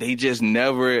 and they just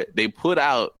never put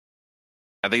out.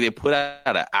 I think they put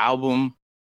out an album,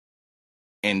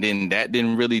 and then that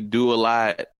didn't really do a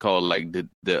lot. Called like the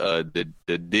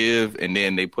Div, and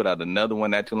then they put out another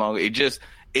one not too long.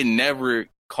 It never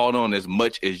caught on as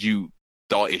much as you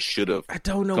thought it should have. I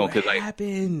don't know what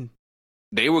happened.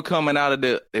 They were coming out of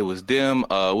it was them.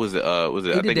 Was it? I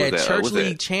think it was Church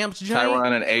League Champs joint?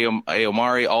 Tyron and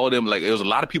Amari, all of them. Like it was a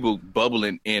lot of people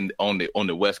bubbling in on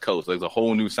the West Coast. Like, there's a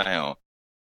whole new sound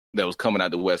that was coming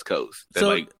out the West Coast. They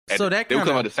were coming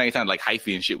out at the same time. Like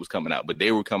Hyphy and shit was coming out, but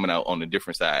they were coming out on a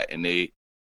different side, and they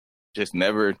just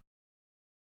never.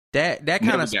 That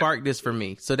kind of sparked this for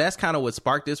me. So that's kind of what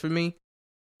sparked this for me.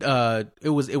 It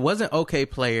wasn't OK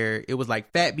Player. It was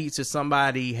like Fat Beats or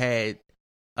somebody had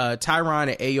Tyron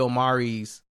and Ayo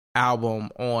Mari's album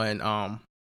on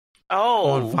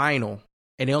vinyl,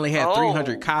 and they only had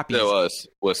 300 copies. That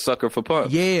was Sucker for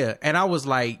Punks. Yeah, and I was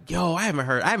like, yo, I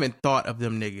haven't thought of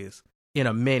them niggas in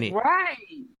a minute. Right.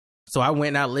 So I went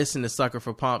and I listened to Sucker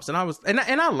for Pumps, and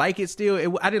I like it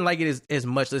still. I didn't like it as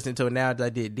much listening to it now as I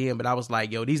did then, but I was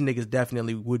like, yo, these niggas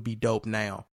definitely would be dope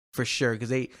now for sure,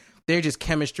 because they're just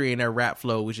chemistry and their rap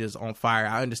flow was just on fire.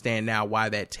 I understand now why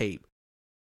that tape,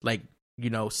 like, you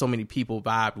know, so many people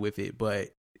vibed with it, but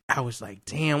I was like,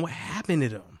 damn, what happened to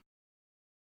them?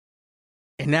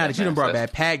 And now that you done brought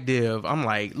back Pac Div, I'm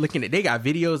like looking at, they got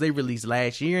videos they released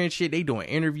last year and shit. They doing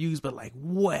interviews, but like,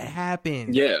 what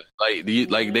happened? Yeah, I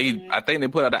think they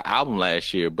put out an album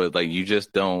last year, but like you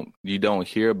don't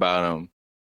hear about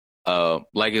them,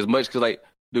 like as much, because like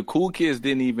the Cool Kids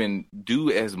didn't even do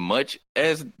as much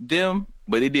as them,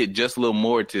 but they did just a little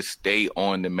more to stay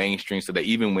on the mainstream, so that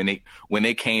even when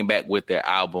they came back with their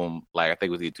album, like I think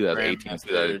it was in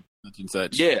 2018,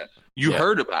 such. Yeah, you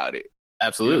heard about it.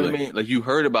 Absolutely. You know what I mean? Like you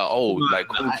heard about like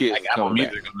Cool Kids coming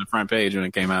music on the front page when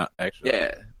it came out, actually.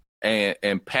 Yeah.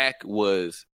 And Pac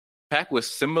was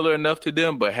similar enough to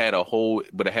them, but it had a whole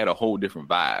different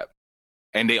vibe.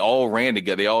 And they all ran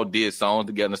together. They all did songs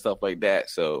together and stuff like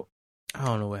that. So I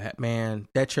don't know what happened, man.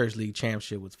 That Church League Champ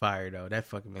shit was fire though. That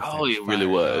fucking makes sense. It really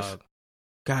was. Dog.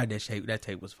 God, that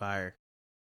tape was fire.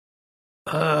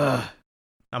 I'm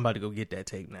about to go get that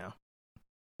tape now.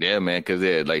 Yeah, man,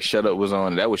 because like Shut Up was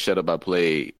on. That was Shut Up I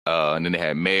played. And then they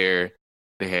had Mayor.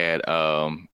 They had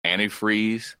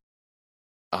Antifreeze.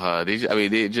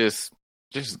 They just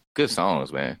good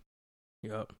songs, man.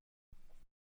 Yup.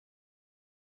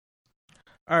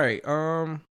 All right.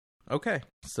 Okay.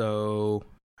 So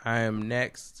I am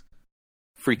next.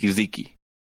 Freaky Zeke.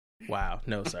 Wow.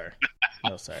 No, sir.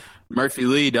 No, sir. Murphy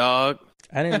Lee, dog.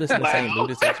 I didn't listen to St.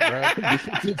 Lunatic, bro.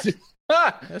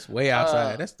 That's way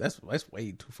outside. That's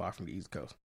way too far from the East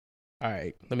Coast. All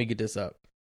right, let me get this up.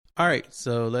 All right,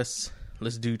 so let's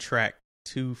do track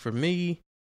 2 for me.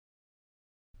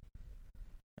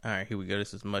 All right, here we go.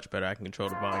 This is much better. I can control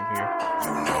the volume here.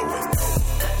 You know it.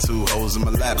 2 hoes in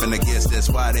my lap, and I guess that's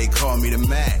why they call me the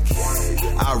Mac.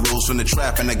 I rose from the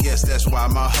trap, and I guess that's why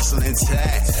my hustle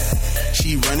intact.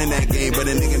 She running that game, but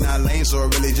a nigga not lame, so I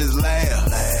really just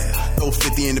laugh. Throw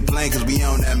 50 in the plane, cause we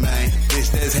on that, man.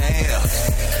 Bitch, that's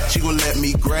half. She gon' let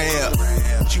me grab.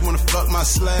 She wanna fuck my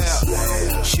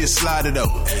slab. She a slider though.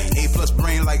 A+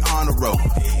 brain like honor roll.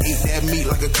 Eat that meat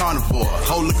like a carnivore.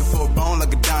 Hoe looking for a bone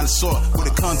like a dinosaur. When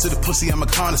it comes to the pussy, I'm a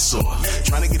connoisseur.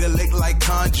 Tryna get a lick like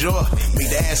Conjure. Make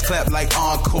the ass clap like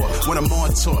Encore. When I'm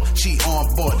on tour, she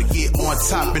on board to get on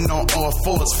top and on all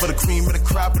fours. For the cream of the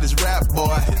crop of this rap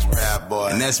boy.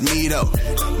 And that's me though.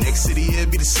 Next city,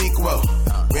 it'll be the sequel.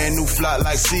 Brand new flight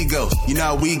like seagulls. You know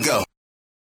how we go.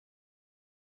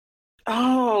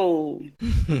 Oh.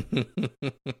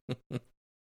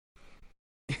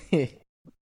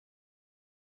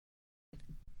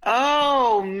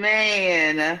 Oh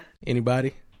man.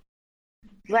 Anybody?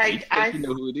 Like you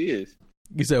know who it is.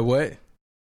 You said what?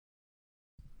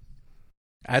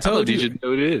 I told you. You know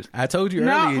who it is. I told you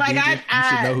earlier. Like you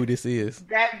should know who this is.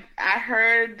 That I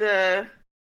heard the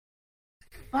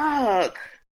fuck.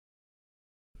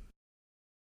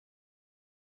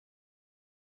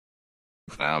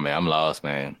 Nah, man, I'm lost,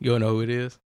 man. You don't know who it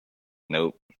is?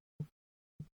 Nope.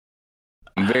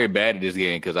 I'm very bad at this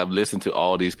game because I've listened to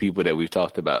all these people that we've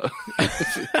talked about,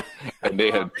 and they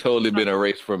have totally been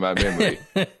erased from my memory.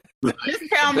 Just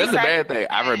tell me. That's a bad thing.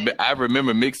 I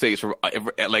remember mixtapes from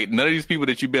like none of these people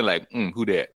that you've been like, who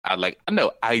that?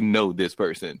 I know this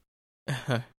person.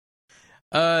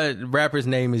 Rapper's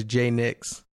name is Jay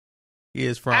Nix. He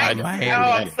is from Miami.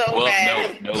 I'm so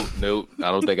bad. No.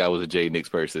 I don't think I was a Jay Nix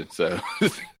person. So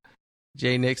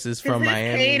Jay Nix is from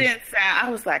Miami. Cadence sound, I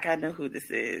was like, I know who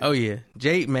this is. Oh yeah,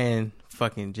 Jay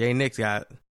Nix got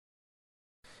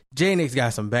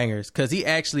some bangers because he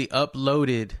actually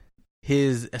uploaded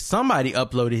somebody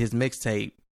uploaded his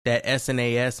mixtape, that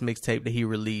SNAS mixtape that he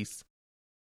released.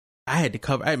 I had to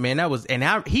cover.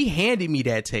 He handed me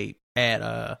that tape at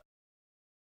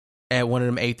one of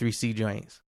them A3C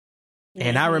joints.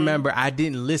 And I remember I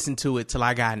didn't listen to it till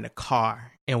I got in the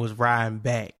car and was riding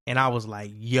back. And I was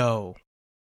like, yo,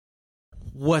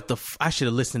 what I should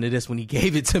have listened to this when he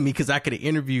gave it to me because I could have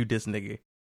interviewed this nigga.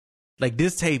 Like,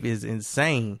 this tape is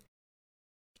insane.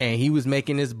 And he was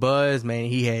making this buzz, man.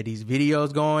 He had these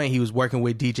videos going. He was working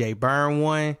with DJ Burn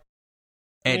One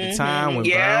at the time when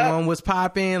Burn One was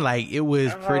popping. Like, it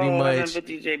was pretty much. I remember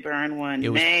DJ Burn One,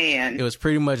 It was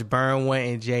pretty much Burn One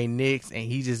and Jay Nix. And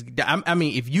he just, I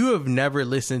mean, if you have never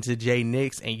listened to Jay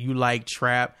Nix and you like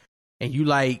trap and you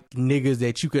like niggas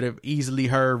that you could have easily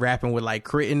heard rapping with like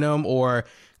Crit in them or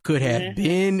could have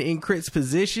been in Crit's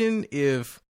position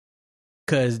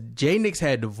because Jay Nix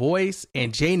had the voice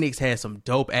and Jay Nix had some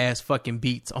dope ass fucking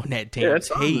beats on that damn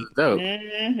tape.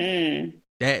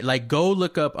 That, like, go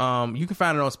look up, you can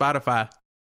find it on Spotify.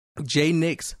 Jay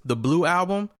Nix, the Blue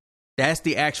Album. That's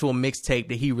the actual mixtape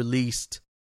that he released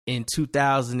in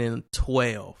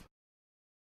 2012.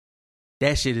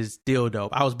 That shit is still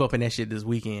dope. I was bumping that shit this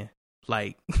weekend.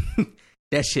 Like,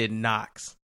 that shit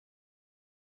knocks.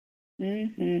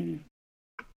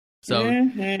 So, for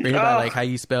anybody like how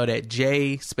you spell that,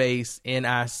 J space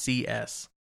Nics,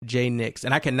 Jay Nix.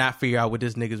 And I cannot figure out what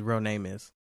this nigga's real name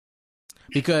is.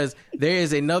 Because there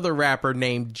is another rapper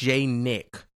named Jay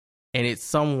Nick, and it's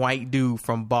some white dude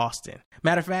from Boston.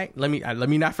 Matter of fact, let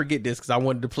me not forget this because I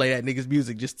wanted to play that nigga's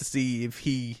music just to see if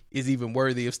he is even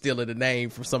worthy of stealing the name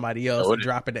from somebody else and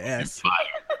dropping the S.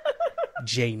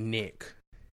 Jay Nick.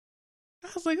 I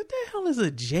was like, what the hell is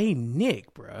a Jay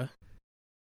Nick, bruh?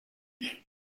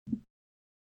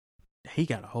 He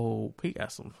got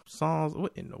some songs.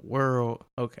 What in the world?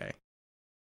 Okay.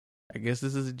 I guess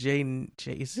this is a Jay.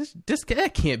 Is this guy?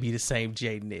 That can't be the same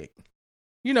Jay Nick.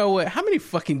 You know what? How many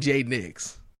fucking Jay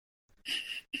Nicks?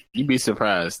 You'd be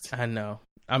surprised. I know.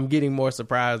 I'm getting more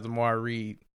surprised the more I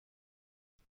read.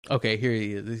 Okay, here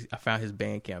he is. I found his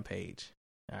Bandcamp page.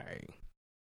 All right.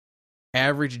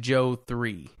 Average Joe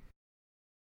 3.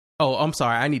 Oh, I'm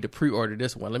sorry. I need to pre-order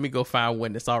this one. Let me go find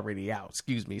one that's already out.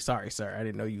 Excuse me. Sorry, sir. I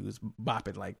didn't know you was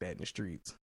bopping like that in the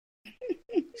streets.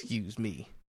 Excuse me.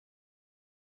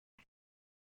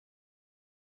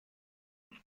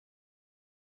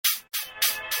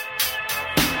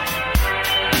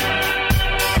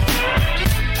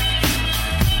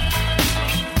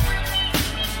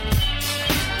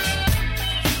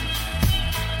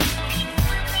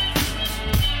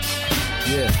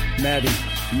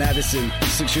 Madison,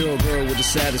 6-year-old girl with the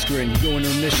saddest grin. You go into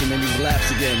a mission and you relapse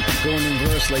again. Going in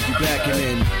reverse like you backing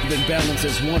in. You've been balanced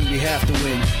as one, we have to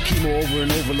win. Chemo over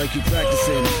and over like you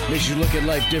practicing. Makes you look at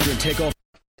life different. Take off.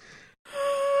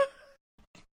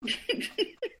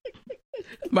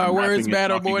 My words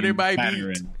matter more than my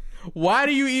beat. Why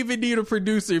do you even need a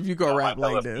producer if you go rap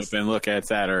like this? And look at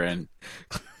Satirin.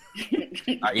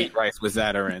 I eat rice with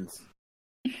Satirins.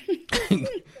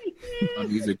 My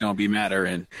music don't be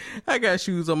mattering. I got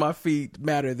shoes on my feet.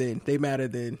 They matter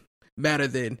than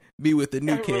me with the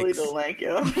new kicks. I really don't like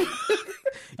you.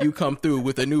 You come through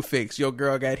with a new fix. Your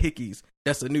girl got hickeys.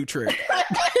 That's a new trick.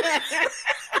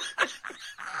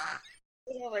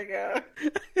 Oh my god.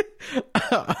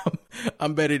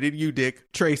 I'm better than you,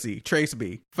 Dick. Tracy, trace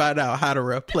me. Find out how to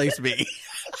replace me.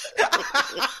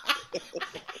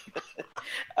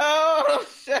 Oh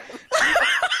shit.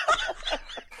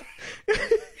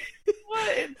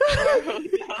 What?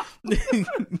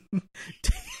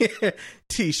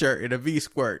 T-shirt and a V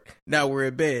squirt. Now we're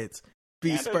in beds.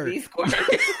 V squirt.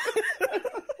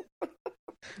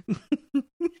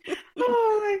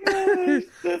 Oh my gosh,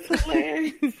 that's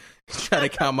hilarious. Try to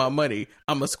count my money.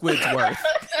 I'm a Squidworth.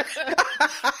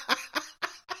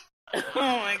 Oh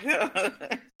my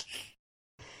god.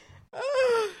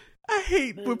 I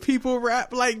hate when people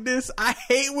rap like this.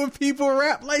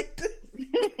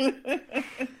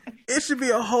 It should be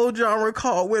a whole genre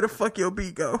called Where the Fuck Your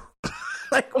Beat Go?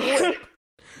 Like,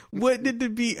 What did the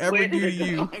beat ever Where do did to it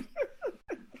you? go?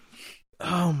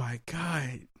 Oh my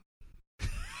God.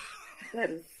 That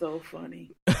is so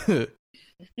funny.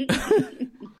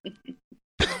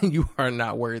 You are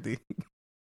not worthy.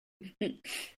 All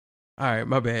right,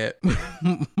 my bad.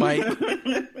 Mike,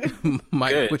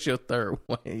 Good. what's your third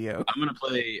one? Yo. I'm gonna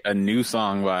play a new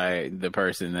song by the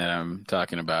person that I'm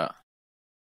talking about.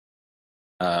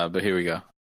 But here we go.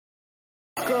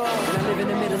 Girl, and I live in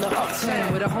the middle of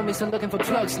uptown where the homies are looking for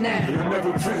plugs now.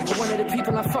 But one of the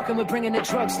people I'm fucking with bringing the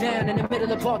drugs down in the middle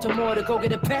of Baltimore to go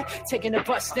get a pack, taking the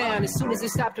bus down. As soon as it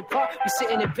stopped the park, we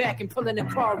sitting in back and pulling the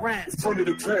car around.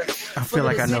 I feel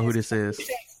like I know who this is.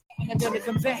 And then to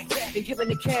come back and giving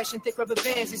the cash and thick rubber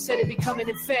bands. They said it be coming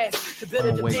in fast. The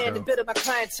better the wait, band, though. the better my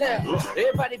clientele.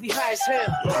 Everybody be high as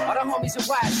hell. All the homies are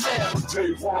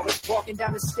YSL. Walking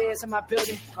down the stairs of my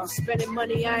building. I'm spending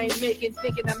money I ain't making,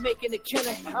 thinking I'm making a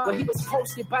killing. But he was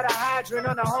posted by the hydrant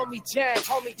on the homie Jack. He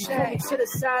pulled me to the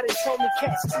side and told me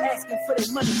cats was asking for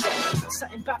their money back.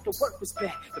 Something about the work was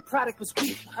bad. The product was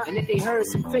weak. And then they heard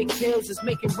some fake deals was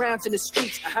making rounds in the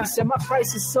streets. He said my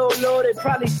price is so low they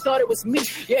probably thought it was me.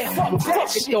 Yeah. Fuck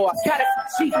it though, I got it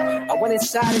from cheap. I went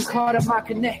inside and called up my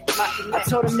connect. I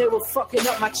told them they were fucking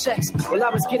up my checks. Well, I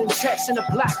was getting texts in the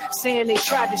block saying they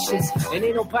tried the shits. And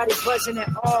ain't nobody buzzing at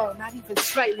all, not even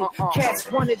slightly. Cats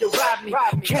wanted to rob me,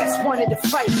 cats wanted to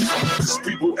fight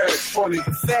me. People act funny.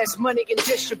 Fast money and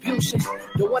distribution.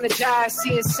 Don't wanna die,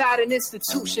 see inside an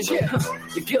institution.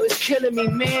 The guilt is killing me,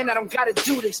 man. I don't gotta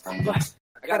do this, but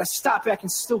I gotta stop acting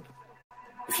stupid.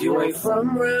 If you ain't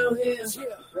from around here,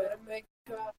 better make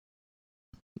up.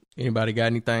 Anybody got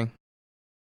anything?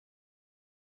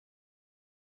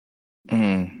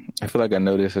 I feel like I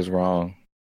know this is wrong.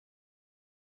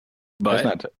 But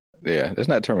that's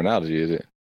not terminology, is it?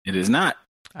 It is not.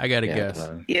 I got to guess.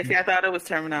 Yes, I thought it was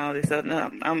terminology, so no,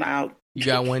 I'm out. You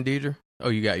got one, Deidre? Oh,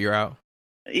 you're out.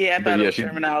 Yeah, I thought it was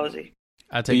terminology.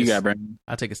 I take Who you got, Brandon?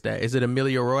 I take a stab. Is it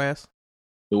Emilio Rojas?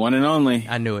 The one and only.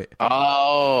 I knew it.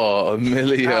 Oh,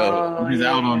 Emilio. His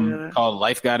album called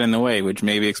Life Got in the Way, which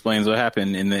maybe explains what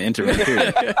happened in the interval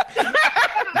period.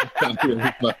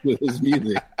 With his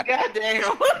music. God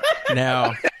damn.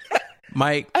 Now,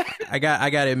 Mike, I got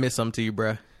to admit something to you,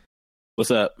 bruh.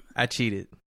 What's up? I cheated.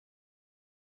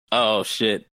 Oh,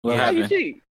 shit. What How you happened?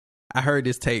 cheat? I heard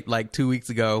this tape like 2 weeks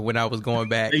ago when I was going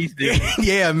back.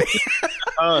 Yeah, man.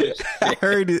 Oh, I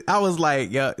heard it. I was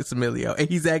like, yeah, it's Emilio. And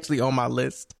he's actually on my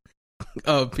list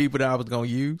of people that I was going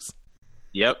to use.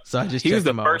 Yep. So I just he was checked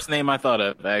the him out. first name I thought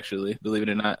of, actually, believe it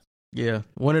or not. Yeah.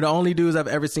 One of the only dudes I've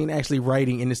ever seen actually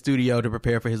writing in the studio to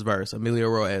prepare for his verse. Emilio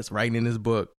Rojas, writing in his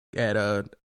book at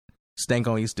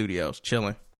Stankonia Studios,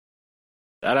 chilling.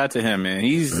 Shout out to him, man.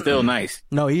 He's still nice.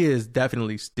 No, he is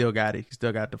definitely still got it. He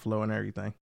still got the flow and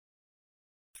everything.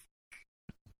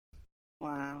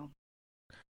 Wow.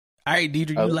 All right,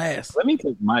 Deidre, you last. Let me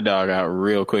take my dog out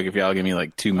real quick if y'all give me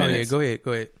like 2 minutes. Oh, yeah,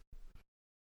 go ahead.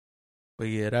 But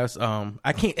yeah, that's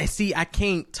I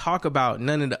can't talk about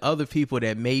none of the other people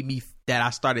that I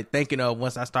started thinking of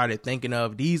once I started thinking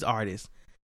of these artists,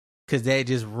 because that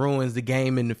just ruins the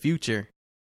game in the future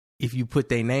if you put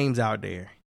their names out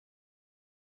there.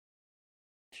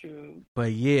 True.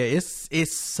 But yeah,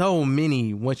 it's so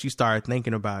many once you start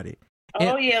thinking about it.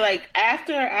 Oh yeah, like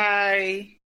after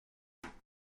I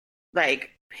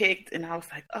picked and I was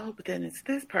like, oh, but then it's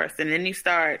this person. And then you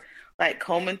start like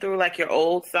combing through like your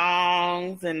old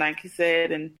songs and like you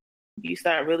said, and you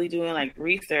start really doing like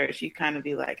research, you kind of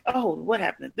be like, oh, what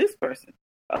happened to this person?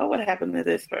 Oh, what happened to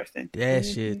this person? That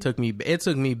shit took me back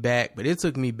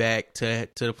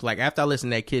to like after I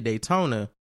listened to that Kid Daytona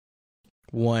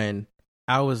one,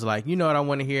 I was like, you know what I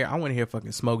want to hear? I want to hear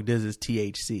fucking Smoke DZA's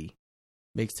THC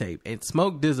mixtape. And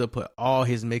Smoke DZA put all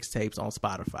his mixtapes on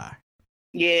Spotify.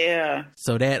 Yeah.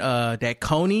 So that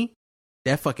Coney,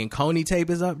 that fucking Coney tape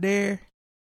is up there.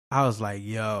 I was like,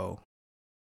 yo.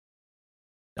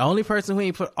 The only person who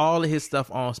ain't put all of his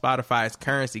stuff on Spotify is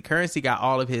Currency. Currency got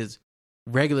all of his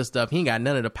regular stuff. He ain't got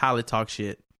none of the Pilot Talk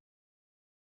shit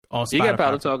on Spotify. You got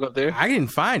Pilot Talk up there? I didn't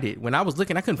find it. When I was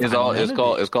looking, I couldn't find it.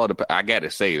 It's called I gotta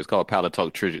say, it's called Pilot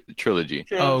Talk Trilogy.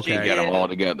 Oh, okay. You got them all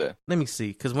together. Let me see.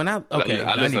 Because when I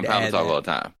listen to Pilot Talk all the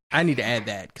time. I need to add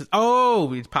that. Because,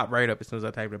 it popped right up as soon as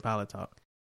I typed in Pilot Talk.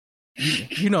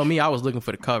 You know me, I was looking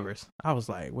for the covers. I was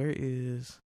like, where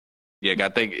is... Yeah, I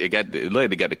think they got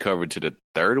the cover to the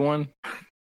third one.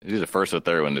 This is the first or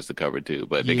third one that's the cover too,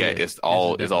 but they got it's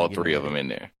all three of them in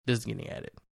there. This is getting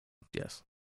added. Yes.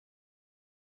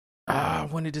 I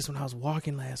wanted this when I was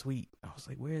walking last week. I was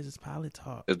like, where is this Pilot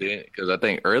Talk? Because I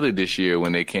think early this year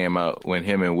when they came out, when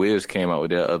him and Wiz came out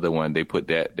with that other one, they put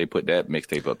that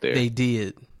mixtape up there. They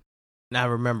did. Now I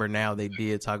remember now they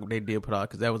did put out,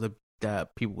 because that was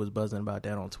that people was buzzing about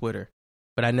that on Twitter.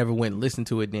 But I never went and listened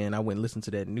to it then. I went and listened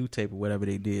to that new tape or whatever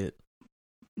they did.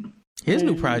 His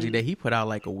new project that he put out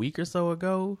like a week or so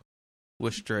ago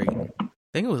was straight. I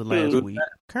think it was last week.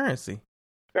 Currency.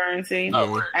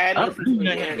 Yeah.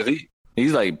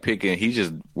 He's like picking. He's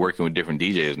just working with different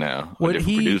DJs now, different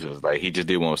producers. Like he just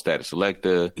did one with Static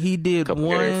Selector. He did a couple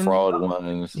one Fraud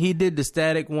ones. He did the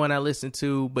Static one I listened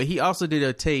to, but he also did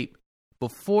a tape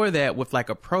before that with like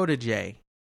a Protege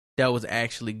that was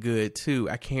actually good too.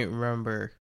 I can't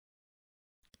remember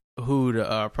who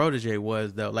the Protege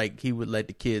was though. Like he would let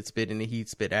the kid spit and then he'd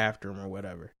spit after him or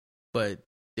whatever. But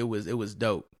it was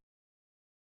dope.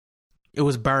 It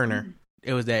was Burner.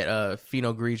 It was that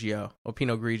Pinot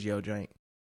Grigio joint.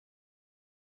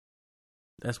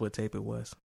 That's what tape it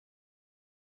was.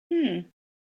 All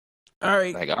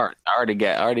right. Like I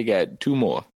already got two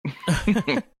more.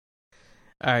 All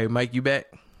right, Mike, you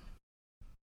back?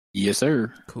 Yes,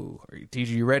 sir. Cool. Are you, TG,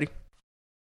 you ready?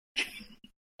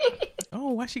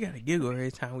 Oh, why she got to giggle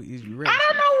every time we use you ready?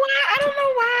 I don't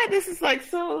know why. This is like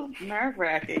so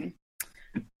nerve-wracking.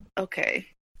 Okay.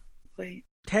 Wait.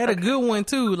 Had a good one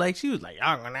too. Like she was like, "Oh,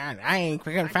 I ain't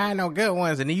gonna find no good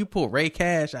ones," and then you pull Ray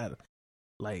Cash out of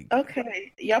like.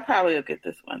 Okay, y'all probably will get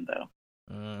this one though.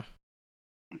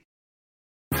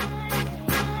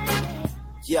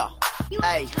 Yeah,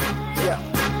 hey,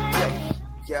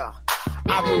 yeah.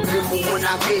 I remember when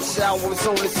I met you, I was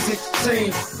only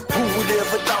 16. Who would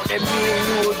ever thought that me and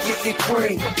you would get the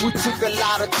cream? We took a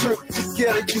lot of trips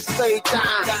together, you stayed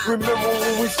down. Remember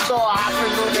when we started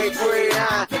hopping on that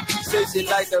Greyhound? She said she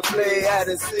liked to play hide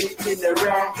and seek in the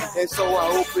ride. And so I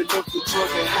opened up the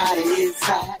trunk and hide it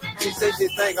inside. She said she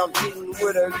think I'm cheating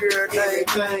with a girl named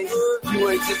Jane. You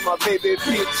ain't just my baby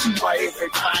bitch, you my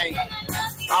everything.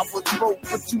 I was broke,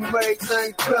 but you made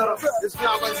things better. As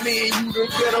long as me and you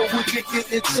together, we could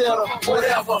get each other.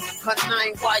 Whatever, her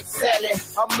name White Sally.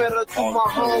 I met her through my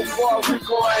homeboy,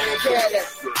 Rico and Cali.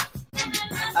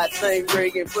 I think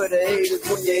Reagan for the haters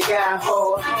when you got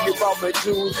hard. You bought me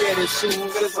jewels and the shoes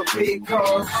and some big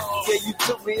cars. Yeah, you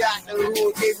took me out the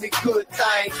hood, gave me good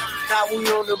things. Now we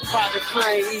on the private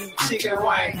plane eating chicken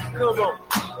wings. Come on.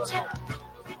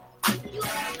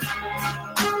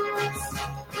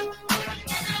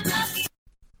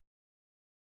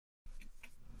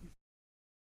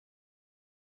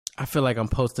 I feel like I'm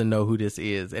supposed to know who this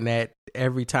is, and that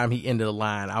every time he ended the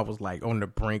line, I was like on the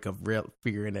brink of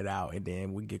figuring it out, and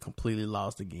then we get completely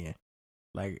lost again.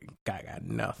 Like, I got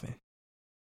nothing.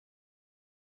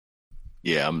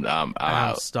 Yeah,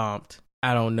 I'm stomped.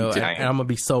 I don't know. I'm gonna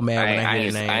be so mad when I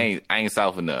hear the name. I ain't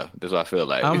soft enough. That's what I feel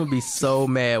like. I'm gonna be so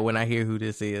mad when I hear who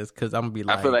this is, because I'm gonna be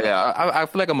like, I feel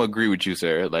like I'm gonna agree with you,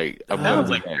 sir. Like, it sounds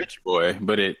like Rich Boy,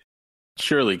 but it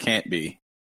surely can't be.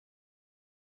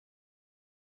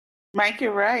 Mike,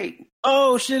 you're right.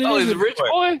 Oh shit! Is it Rich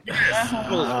Boy?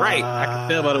 Right. I can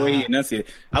tell by the way he enunciated.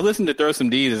 I listened to Throw Some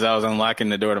D's as I was unlocking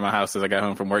the door to my house as I got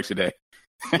home from work today.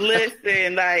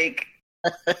 Listen, like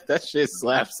that shit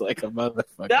slaps like a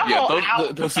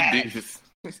motherfucker. Throw Some D's.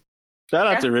 Shout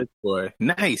out to Rich Boy.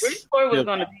 Nice. Rich Boy was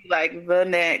going to be like the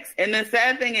next. And the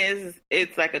sad thing is,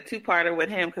 it's like a two-parter with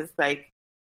him because, like,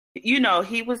 you know,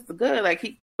 he was good.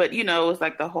 Like but you know, it was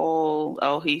like the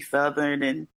whole he's Southern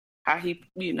and how he,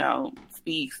 you know,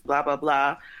 speaks, blah, blah,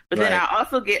 blah. But then I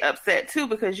also get upset, too,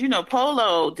 because, you know,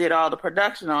 Polo did all the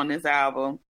production on this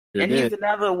album. He's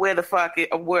another where the fuck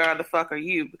are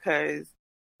you? Because,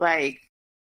 like,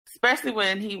 especially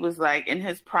when he was, like, in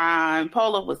his prime,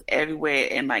 Polo was everywhere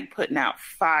and, like, putting out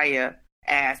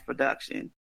fire-ass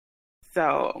production.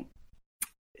 So,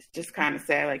 it's just kind of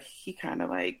sad. Like, he kind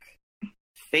of, like,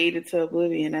 faded to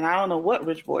oblivion, and I don't know what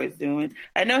Rich Boy is doing.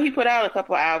 I know he put out a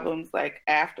couple albums like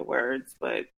afterwards,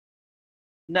 but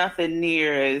nothing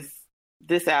near as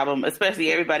this album. Especially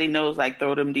everybody knows like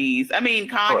Throw Them D's. I mean,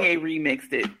 Kanye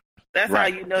remixed it. That's how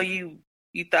you know you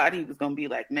thought he was gonna be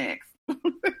like next.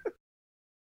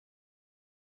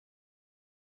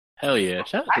 Hell yeah!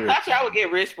 I thought y'all would get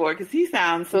Rich Boy because he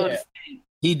sounds so distinct.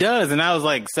 He does, and I was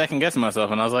like second guessing myself,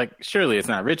 and I was like, surely it's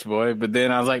not Rich Boy. But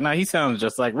then I was like, no, he sounds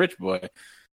just like Rich Boy.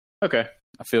 Okay,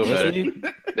 I feel better.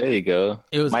 There you go.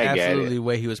 It was absolutely the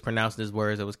way he was pronouncing his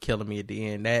words that was killing me at the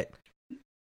end. That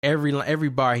every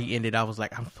bar he ended, I was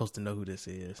like, I'm supposed to know who this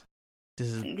is. This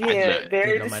is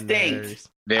very distinct.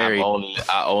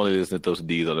 I only listen to those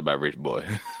D's on about Rich Boy.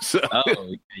 So.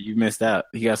 Oh, you missed out.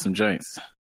 He got some joints.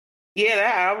 Yeah,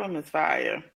 that album is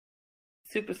fire.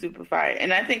 Super, super fire.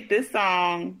 And I think that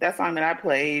song that I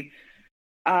played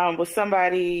was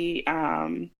somebody,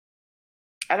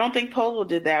 I don't think Polo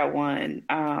did that one.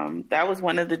 That was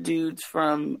one of the dudes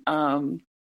from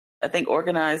I think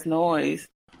Organized Noise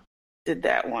did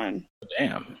that one.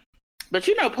 Damn. But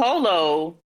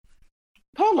Polo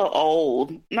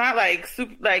old, not like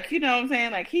super, like, you know what I'm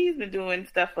saying? Like, he's been doing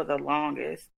stuff for the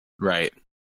longest. Right.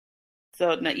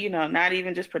 So, not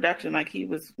even just production. Like, he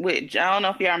was with, I don't know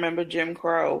if y'all remember Jim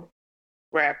Crow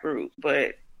rap group,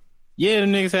 but. Yeah, the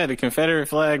niggas had the Confederate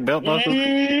flag belt buckle.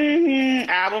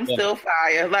 Album still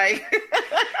fire. Like,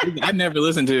 I never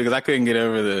listened to it because I couldn't get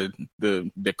over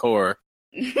the decor.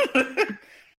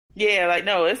 Yeah, like,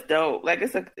 no, it's dope. Like,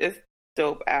 it's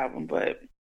dope album, but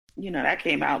that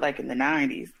came out like in the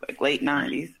 90s, like late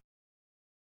 90s.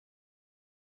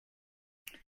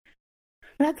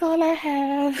 That's all I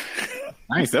have.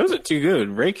 Nice. Those are two good.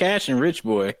 Ray Cash and Rich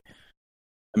Boy.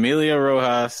 Emilio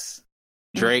Rojas.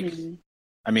 Drake. Mm-hmm.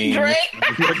 I mean, Drake.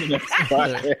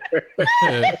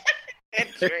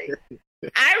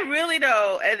 I really,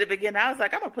 though, at the beginning, I was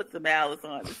like, I'm going to put some Malice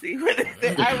on to see what this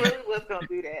is. I really was going to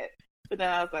do that. But then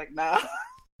I was like, nah.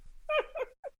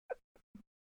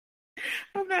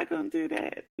 I'm not going to do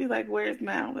that. Be like, where's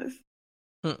Malice?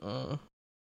 God,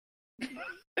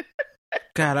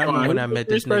 I remember when I met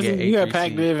this nigga. You got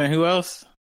Pac Div and who else?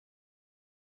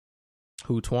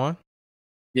 Who, Twan?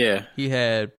 Yeah. He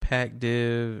had Pac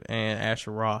Div and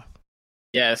Asher Roth.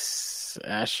 Yes,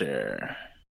 Asher.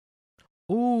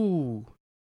 Ooh.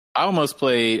 I almost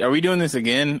played. Are we doing this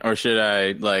again, or should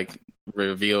I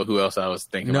reveal who else I was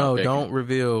thinking about? No, don't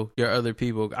reveal your other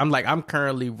people. I'm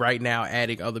currently right now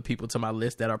adding other people to my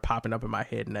list that are popping up in my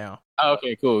head now. Oh,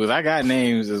 okay, cool. Because I got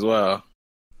names as well.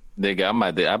 Nigga, I'm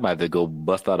about to go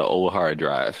bust out an old hard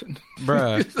drive.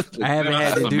 Bruh, I haven't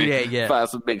had to do that yet. Find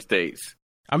some mixtapes.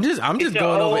 I'm just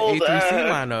going over A3C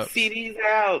lineups. CDs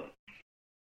out.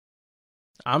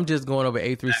 I'm just going over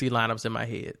A3C lineups in my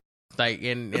head. Like,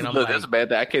 and I'm look, that's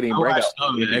bad. I can't even bring up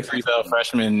the XFL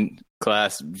freshman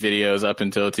class videos up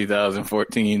until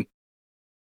 2014.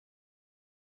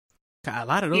 God, a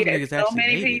lot of those niggas so actually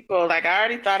many made people. Like, I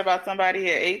already thought about somebody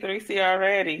at A3C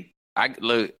already. I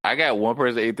got one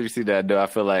person at A3C that I know. I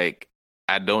feel like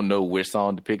I don't know which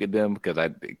song to pick at them because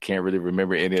I can't really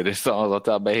remember any of their songs on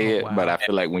top of my head. wow. But I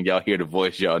feel like when y'all hear the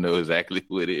voice, y'all know exactly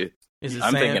who it is.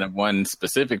 I'm thinking of one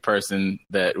specific person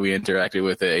that we interacted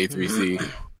with at A3C.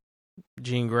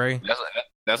 Jean Grey.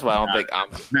 That's why I don't think I'm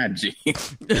not Jean.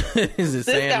 Is it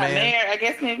Sandman? I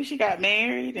guess maybe she got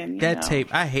married and that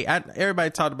tape. I hate. Everybody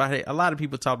talked about it. A lot of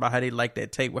people talked about how they liked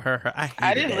that tape with her.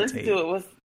 I didn't listen to it.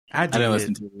 I didn't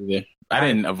listen to it either. I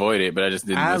didn't avoid it, but I just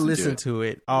didn't. I listened to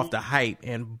it off the hype,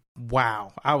 and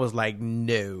wow, I was like,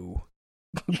 no,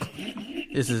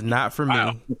 this is not for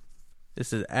me.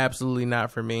 This is absolutely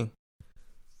not for me.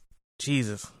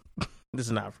 Jesus, this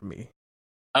is not for me.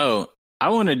 Oh, I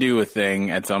want to do a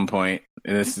thing at some point,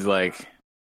 and this is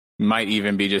might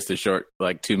even be just a short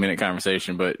 2-minute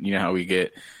conversation, but you know how we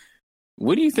get.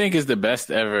 What do you think is the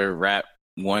best ever rap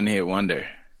one-hit wonder?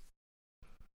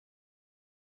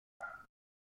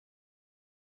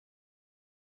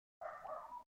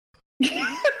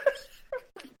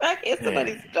 I hit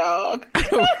somebody's dog.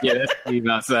 Yeah, that's Steve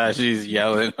outside. She's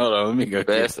yelling. Hold on, let me go.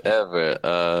 Best ever.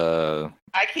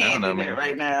 I can't do that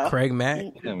right now. Craig Mack.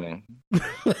 Yeah, man. You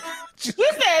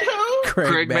said who?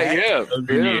 Craig Mack. Yeah.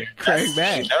 Craig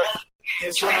Mack.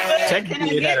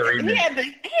 Technically, it had a remix.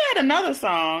 He had another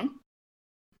song.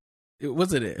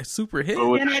 Was it a super hit?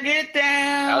 Can I get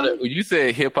down? When you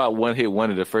said hip hop one hit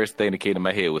wonder, the first thing that came to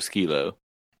my head was Skee-Lo.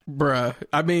 Bruh,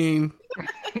 I mean,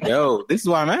 yo, this is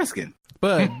why I'm asking.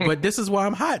 But this is why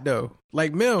I'm hot though.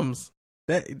 Like Mims,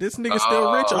 this nigga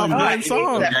still rich off one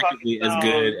song. Exactly as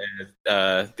good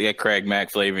as the Craig Mack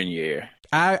Flavor in Your Ear.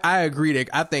 I agree that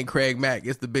I think Craig Mack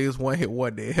is the biggest one hit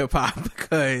wonder in hip hop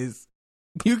because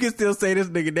you can still say this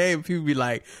nigga name and people be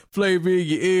like Flavor in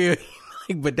Your Ear,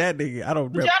 but that nigga I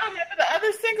don't. Y'all don't remember the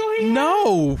other single he had?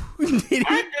 No,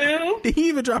 I do. Did he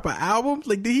even drop an album?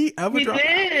 Like, did he ever drop?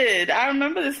 He did. I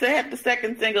remember they had the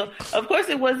second single. Of course,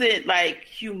 it wasn't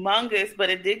humongous, but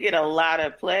it did get a lot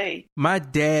of play. My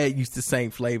dad used to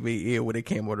sing Flavor in Your Ear when it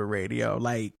came on the radio.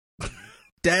 Like,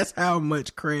 that's how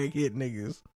much Craig hit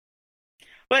niggas.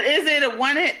 But is it a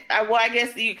one hit? Well, I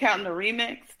guess you counting the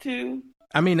remix too.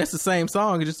 I mean, that's the same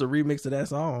song. It's just a remix of that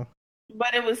song.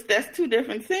 But that's two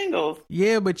different singles.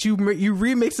 Yeah, but you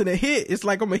remixing a hit. It's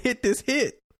like I'm gonna hit this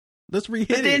hit. Let's re-hit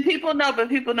it. But then people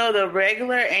know the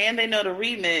regular and they know the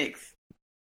remix.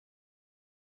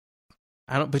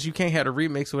 But you can't have a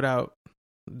remix without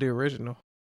the original.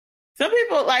 Some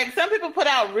people put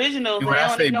out originals and they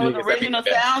don't even know what the original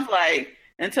sounds like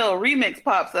until a remix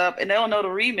pops up and they don't know the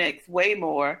remix way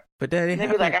more. But that didn't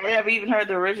happen. They be like, I never even heard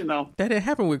the original. That didn't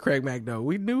happen with Craig Mack though.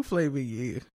 We knew Flavor in Your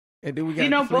Ear. And then we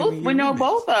got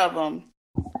both of them.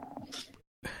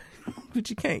 But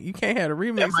you can't have a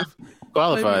remix.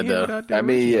 Qualified though. I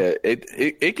mean, yeah,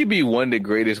 it could be one of the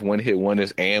greatest one hit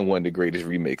wonders and one of the greatest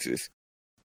remixes,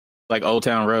 like Old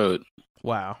Town Road.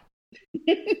 Wow.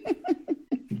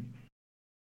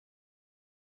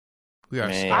 We are.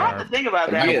 I have to think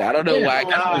about that. Yeah, I don't know why.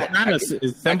 It's I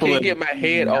simple. can't get my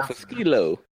head off of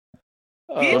Skee-Lo.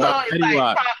 Skee-Lo is like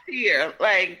top tier.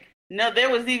 Like, no, there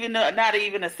was not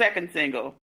even a second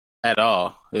single at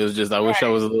all. It was just I wish I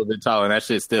was a little bit taller, and that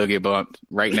shit still get bumped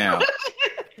right now.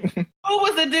 Who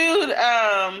was the dude?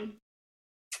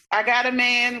 I got a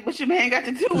man. What your man got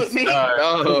to do with me?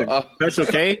 Special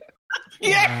K.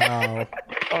 Yeah.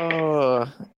 Wow.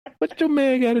 What your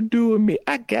man got to do with me?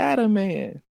 I got a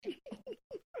man.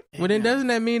 Well, then doesn't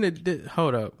that mean that?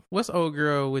 Hold up. What's old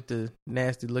girl with the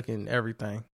nasty looking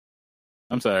everything?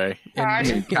 I'm sorry.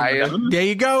 Kaya. There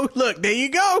you go. Look, there you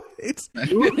go. It's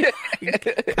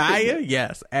Kaya.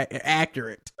 Yes,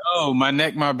 accurate. Oh, my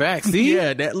neck, my back. See,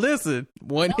 yeah. That listen,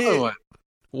 one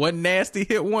nasty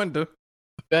hit wonder.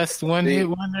 Best one hit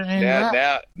wonder.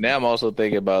 Now I'm also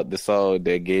thinking about the song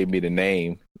that gave me the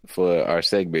name for our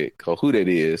segment called "Who That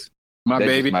Is." My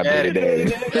baby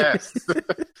daddy. Yes.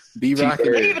 B-Rock.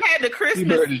 They even had the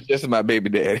Christmas. It's just my baby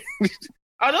daddy.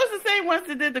 Are those the same ones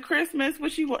that did the Christmas? I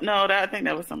think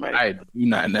that was somebody. I do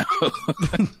not know.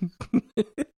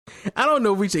 I don't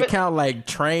know if we should count like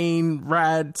train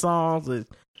ride songs.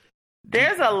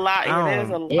 There's a lot. There's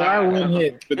a lot. There are one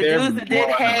hit, but the dudes that did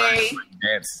Hey,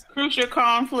 Crucial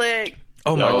Conflict.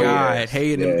 Oh my God,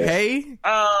 Hey and Hey.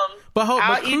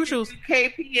 But Crucial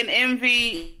KP and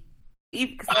Envy.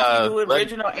 Do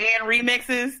original and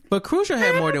remixes. But Crucial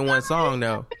had more than one song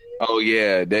though. Oh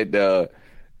yeah, that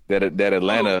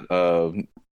Atlanta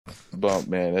bump,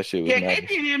 man, that shit was nice.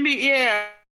 KP and Envy, yeah.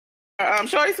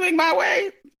 Shorty Swing My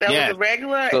Way. That was a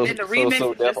regular, and then the remix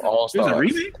was just a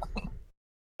remix.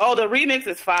 Oh, the remix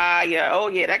is fire. Oh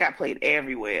yeah, that got played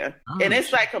everywhere, and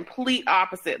it's like complete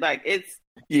opposite. Like it's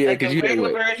like the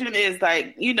regular version is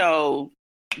like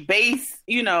bass,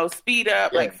 speed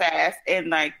up like fast, and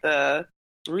like the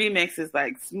remix is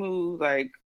like smooth,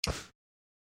 like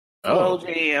slow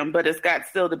jam, but it's got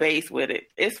still the bass with it.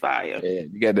 It's fire. Yeah,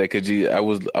 you got that because I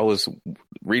was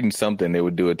reading something they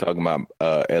would do it talking about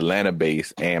Atlanta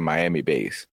bass and Miami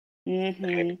bass. Mm-hmm.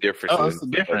 And the differences. Oh, that's the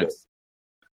difference.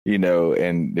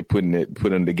 And they put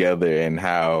them together and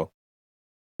how,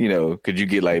 because you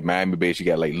get like Miami bass, you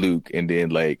got like Luke, and then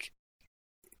like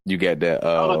you got that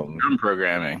drum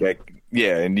programming.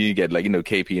 And you get like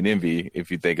KP and Envy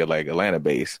if you think of like Atlanta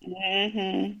bass.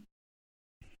 Mm-hmm.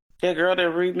 The girl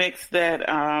that remixed that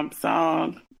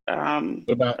song. What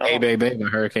about Hey Baby by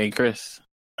Hurricane Chris?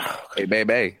 Hey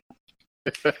Baby.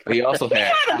 He also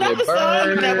had another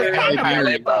song that was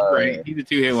Halle Berry. He's a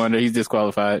 2-hit wonder. He's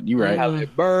disqualified. You right. Halle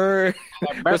Berry.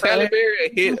 Was Halle Berry a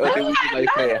hit, or did we just like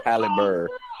say Halle Berry?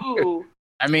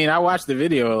 I mean, I watched the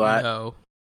video a lot. No.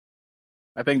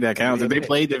 I think that counts. If they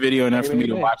played the video enough for me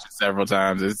to watch it several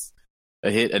times, it's a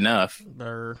hit enough.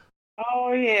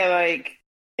 Oh yeah, like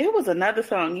it was another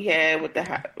song he had with it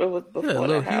was before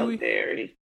the Halle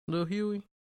Berry. Lil Huey.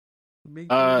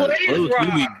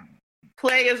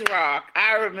 Players Rock.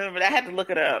 I remember that. I had to look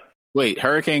it up. Wait,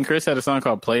 Hurricane Chris had a song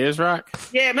called Players Rock?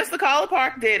 Yeah, Mr. Collar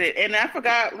Park did it. And I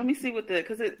forgot. Let me see what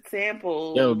because it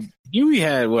sampled. Yo, Huey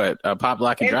had what? Pop,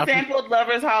 Lock, and Drop? It sampled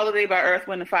Lover's Holiday by Earth,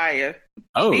 Wind, and Fire.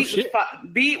 Oh, shit.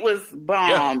 Beat was bomb.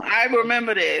 Yeah. I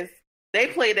remember this. They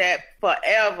played that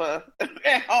forever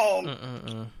at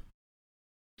home.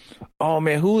 Oh,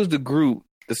 man. Who was the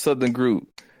Southern group?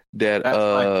 That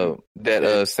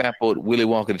sampled Willy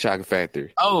Wonka the Chocolate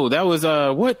Factory. Oh, that was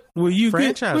what were you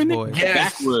Franchise Boys? Yes.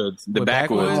 Backwoods. The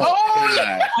Backwoods.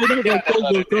 Oh,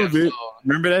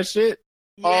 remember that shit?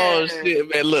 Yeah. Oh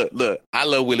shit, man! Look! I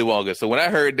love Willy Wonka. So when I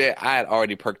heard that, I had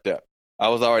already perked up. I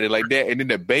was already like that, and then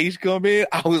the bass come in.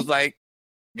 I was like,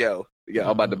 "Yo,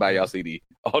 I'm about to buy y'all CD.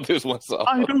 All this one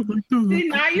song." See,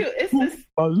 now it's this.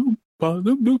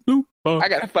 I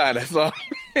gotta find that song.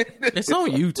 It's on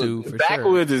YouTube for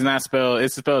Backwoods sure. is not spelled.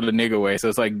 It's spelled the nigga way, so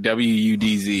it's like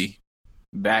WUDZ.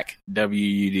 Back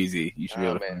WUDZ. You should be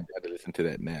able to. Man, I got to listen to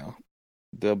that now.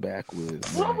 The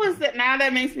Backwoods. What was that? Now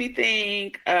that makes me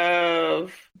think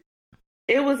of.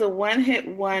 It was a one-hit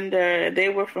wonder. They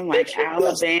were from like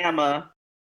Alabama.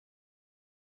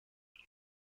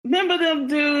 Remember them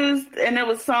dudes? And there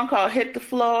was a song called "Hit the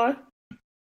Floor."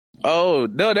 Oh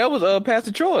no, that was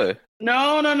Pastor Troy.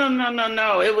 No.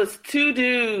 It was two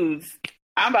dudes.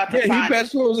 I'm about to find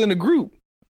Pastor Troy was in the group.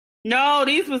 No,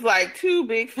 these was like two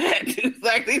big fat dudes.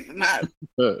 Like these are not.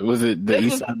 Was it the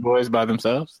East Side Boys by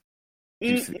themselves?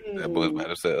 The boys by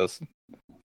themselves.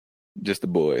 Just the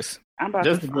boys. I'm about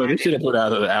Just to before find they should have put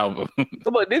out an album.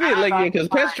 Come on, didn't it like yeah? Because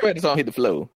Pastor Troy song hit the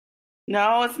flow.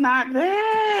 No, it's not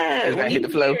that. It's not hit the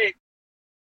flow.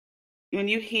 When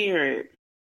you hear it.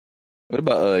 What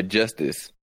about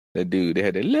Justice? That dude, they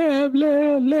had that love.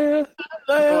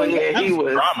 Oh yeah, he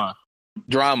was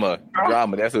drama.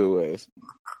 That's who it was.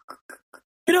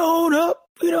 Get on up.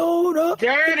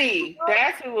 Dirty.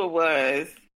 That's who it was.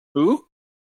 Who?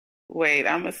 Wait,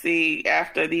 I'm gonna see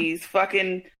after these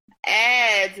fucking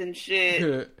ads and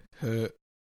shit.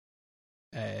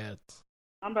 Ads.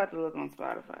 I'm about to look on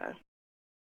Spotify.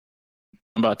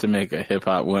 I'm about to make a hip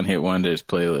hop one hit wonders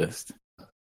playlist.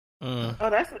 Oh,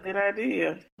 that's a good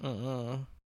idea.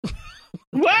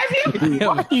 Why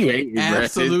you hate me,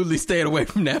 absolutely staying away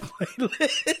from that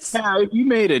playlist? Now, if you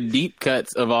made a deep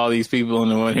cuts of all these people on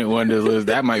the one hit wonders list,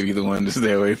 that might be the one to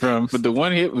stay away from. But the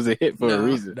one hit was a hit for a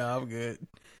reason. No, I'm good.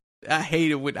 I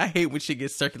hate when shit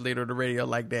gets circulated on the radio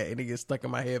like that and it gets stuck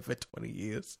in my head for 20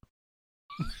 years.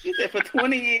 You said for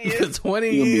 20 years? For 20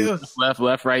 years.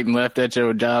 Left, right, and left at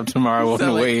your job tomorrow on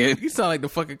the way in. You sound like the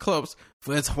fucking clubs.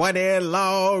 For 20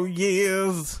 long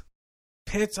years.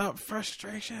 Pits up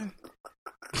frustration.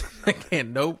 I can't.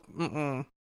 Nope. I mean,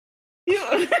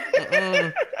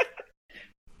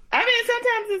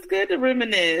 sometimes it's good to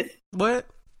reminisce. What?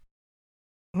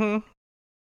 Y'all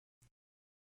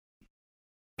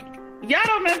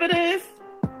don't remember this?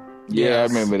 Yeah, I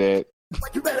remember that.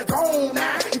 You better go on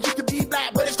now. It used to be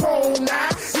black, but it's grown now.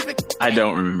 I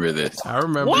don't remember this. I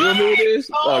remember. You remember this?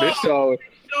 Oh, this song.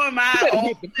 Showing my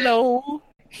own the flow.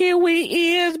 Here we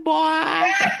is,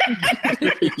 boy.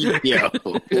 Yo,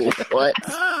 what?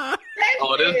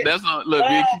 Oh, that's on. Look,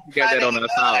 we got that on our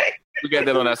south. We got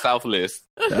that on our south list.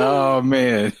 Oh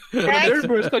man,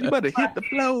 everybody's you better hit the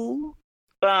flow.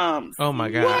 Oh my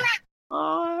god.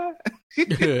 Oh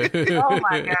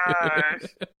my gosh.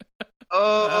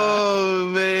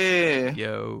 Oh man.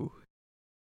 Yo.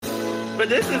 But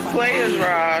this is Players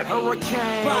Rock.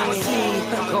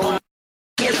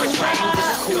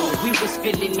 We was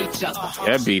feeling each other.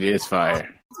 That beat is fire.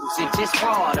 Just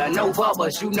harder, no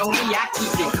bubbles. You know me, I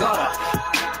keep it gutter.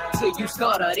 Till you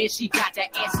stutter, then she got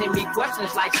to answer me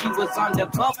questions like she was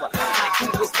undercover. Like who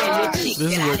was in the cheek.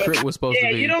 This is where Crit was supposed to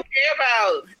be. Yeah, you don't care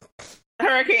about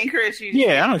Hurricane Chris.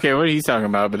 Yeah, I don't care what he's talking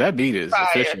about, but that beat is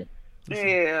official.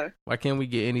 Yeah. Why can't we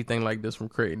get anything like this from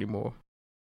Crit anymore?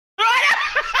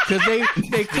 Because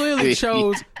they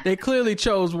clearly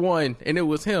chose one, and it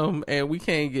was him, and we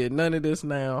can't get none of this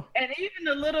now. And even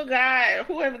the little guy,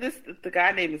 whoever the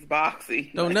guy name is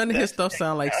Boxy. No, none of his stuff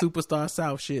sound like Superstar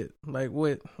South shit. Like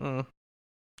what?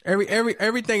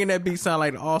 Everything in that beat sound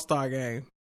like the All-Star Game.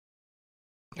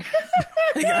 I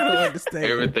don't understand.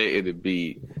 Everything in the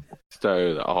beat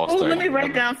started the All-Star. Oh, let me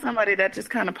write down somebody that just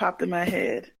kind of popped in my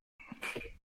head.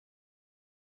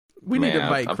 We need to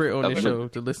invite Crit on this show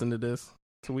to listen to this.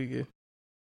 So we get.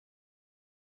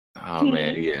 Oh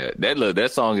man, yeah.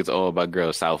 That song is all about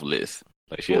Girl South list.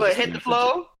 Like she what, Hit the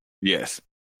Flow? Yes.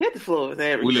 Hit the Flow is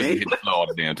everything. We listen to Hit the Flow all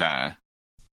the damn time.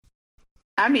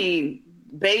 I mean,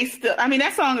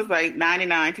 that song is like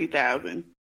 99, 2000.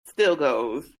 Still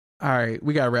goes. All right,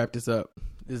 we gotta wrap this up.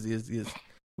 This is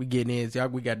we getting in. Y'all,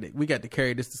 we got to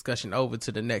carry this discussion over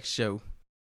to the next show.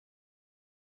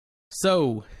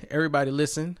 So everybody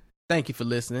listen. Thank you for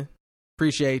listening.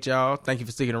 Appreciate y'all. Thank you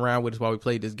for sticking around with us while we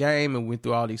played this game and went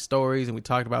through all these stories and we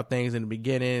talked about things in the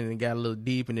beginning and it got a little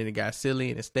deep and then it got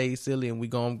silly and it stayed silly and we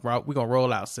gonna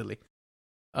roll out silly.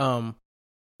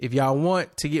 If y'all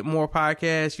want to get more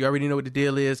podcasts, you already know what the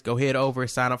deal is. Go head over,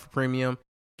 sign up for premium,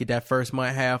 get that first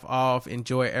month half off,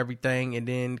 enjoy everything, and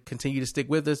then continue to stick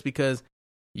with us because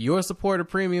your support of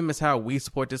premium is how we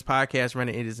support this podcast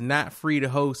running. It is not free to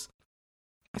host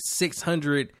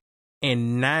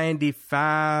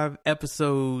 695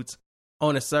 episodes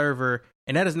on a server,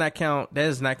 and that does not count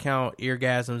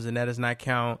Eargasms, and that does not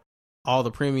count all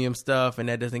the premium stuff, and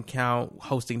that doesn't count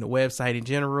hosting the website in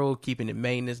general, keeping the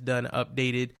maintenance done,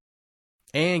 updated,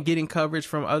 and getting coverage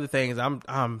from other things.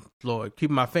 I'm Lord,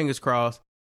 keeping my fingers crossed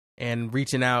and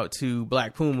reaching out to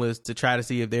Black Pumas to try to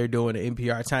see if they're doing an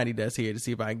NPR Tiny Desk here to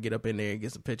see if I can get up in there and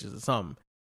get some pictures of something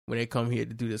when they come here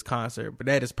to do this concert. But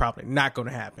that is probably not going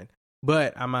to happen.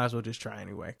 But I might as well just try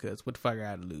anyway, because what the fuck I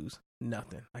got to lose?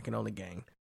 Nothing. I can only gain.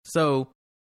 So,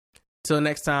 till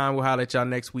next time, we'll holler at y'all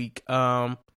next week.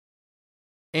 And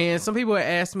some people have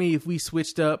asked me if we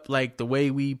switched up, like, the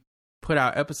way we put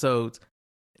out episodes.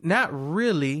 Not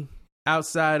really,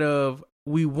 outside of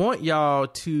we want y'all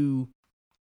to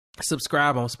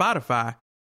subscribe on Spotify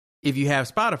if you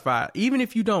have Spotify. Even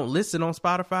if you don't listen on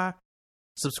Spotify,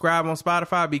 subscribe on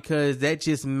Spotify because that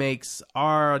just makes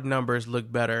our numbers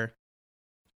look better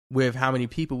with how many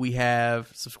people we have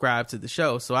subscribed to the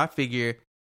show. So I figure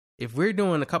if we're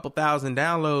doing a couple thousand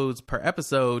downloads per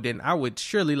episode, then I would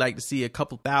surely like to see a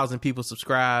couple thousand people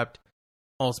subscribed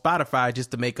on Spotify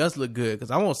just to make us look good.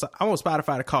 Because I want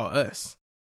Spotify to call us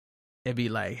and be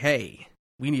like, hey,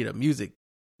 we need a music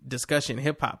discussion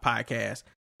hip hop podcast.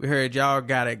 We heard y'all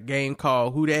got a game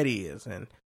called Who That Is, and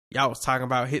y'all was talking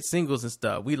about hit singles and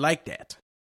stuff. We like that.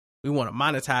 We want to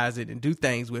monetize it and do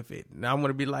things with it. And I want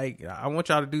to be like, I want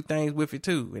y'all to do things with it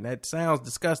too. And that sounds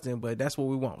disgusting, but that's what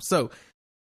we want. So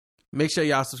make sure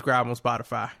y'all subscribe on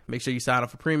Spotify. Make sure you sign up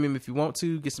for premium if you want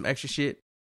to. Get some extra shit.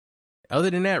 Other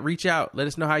than that, reach out. Let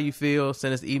us know how you feel.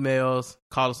 Send us emails.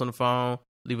 Call us on the phone.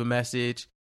 Leave a message.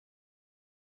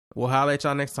 We'll holler at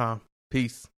y'all next time.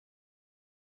 Peace.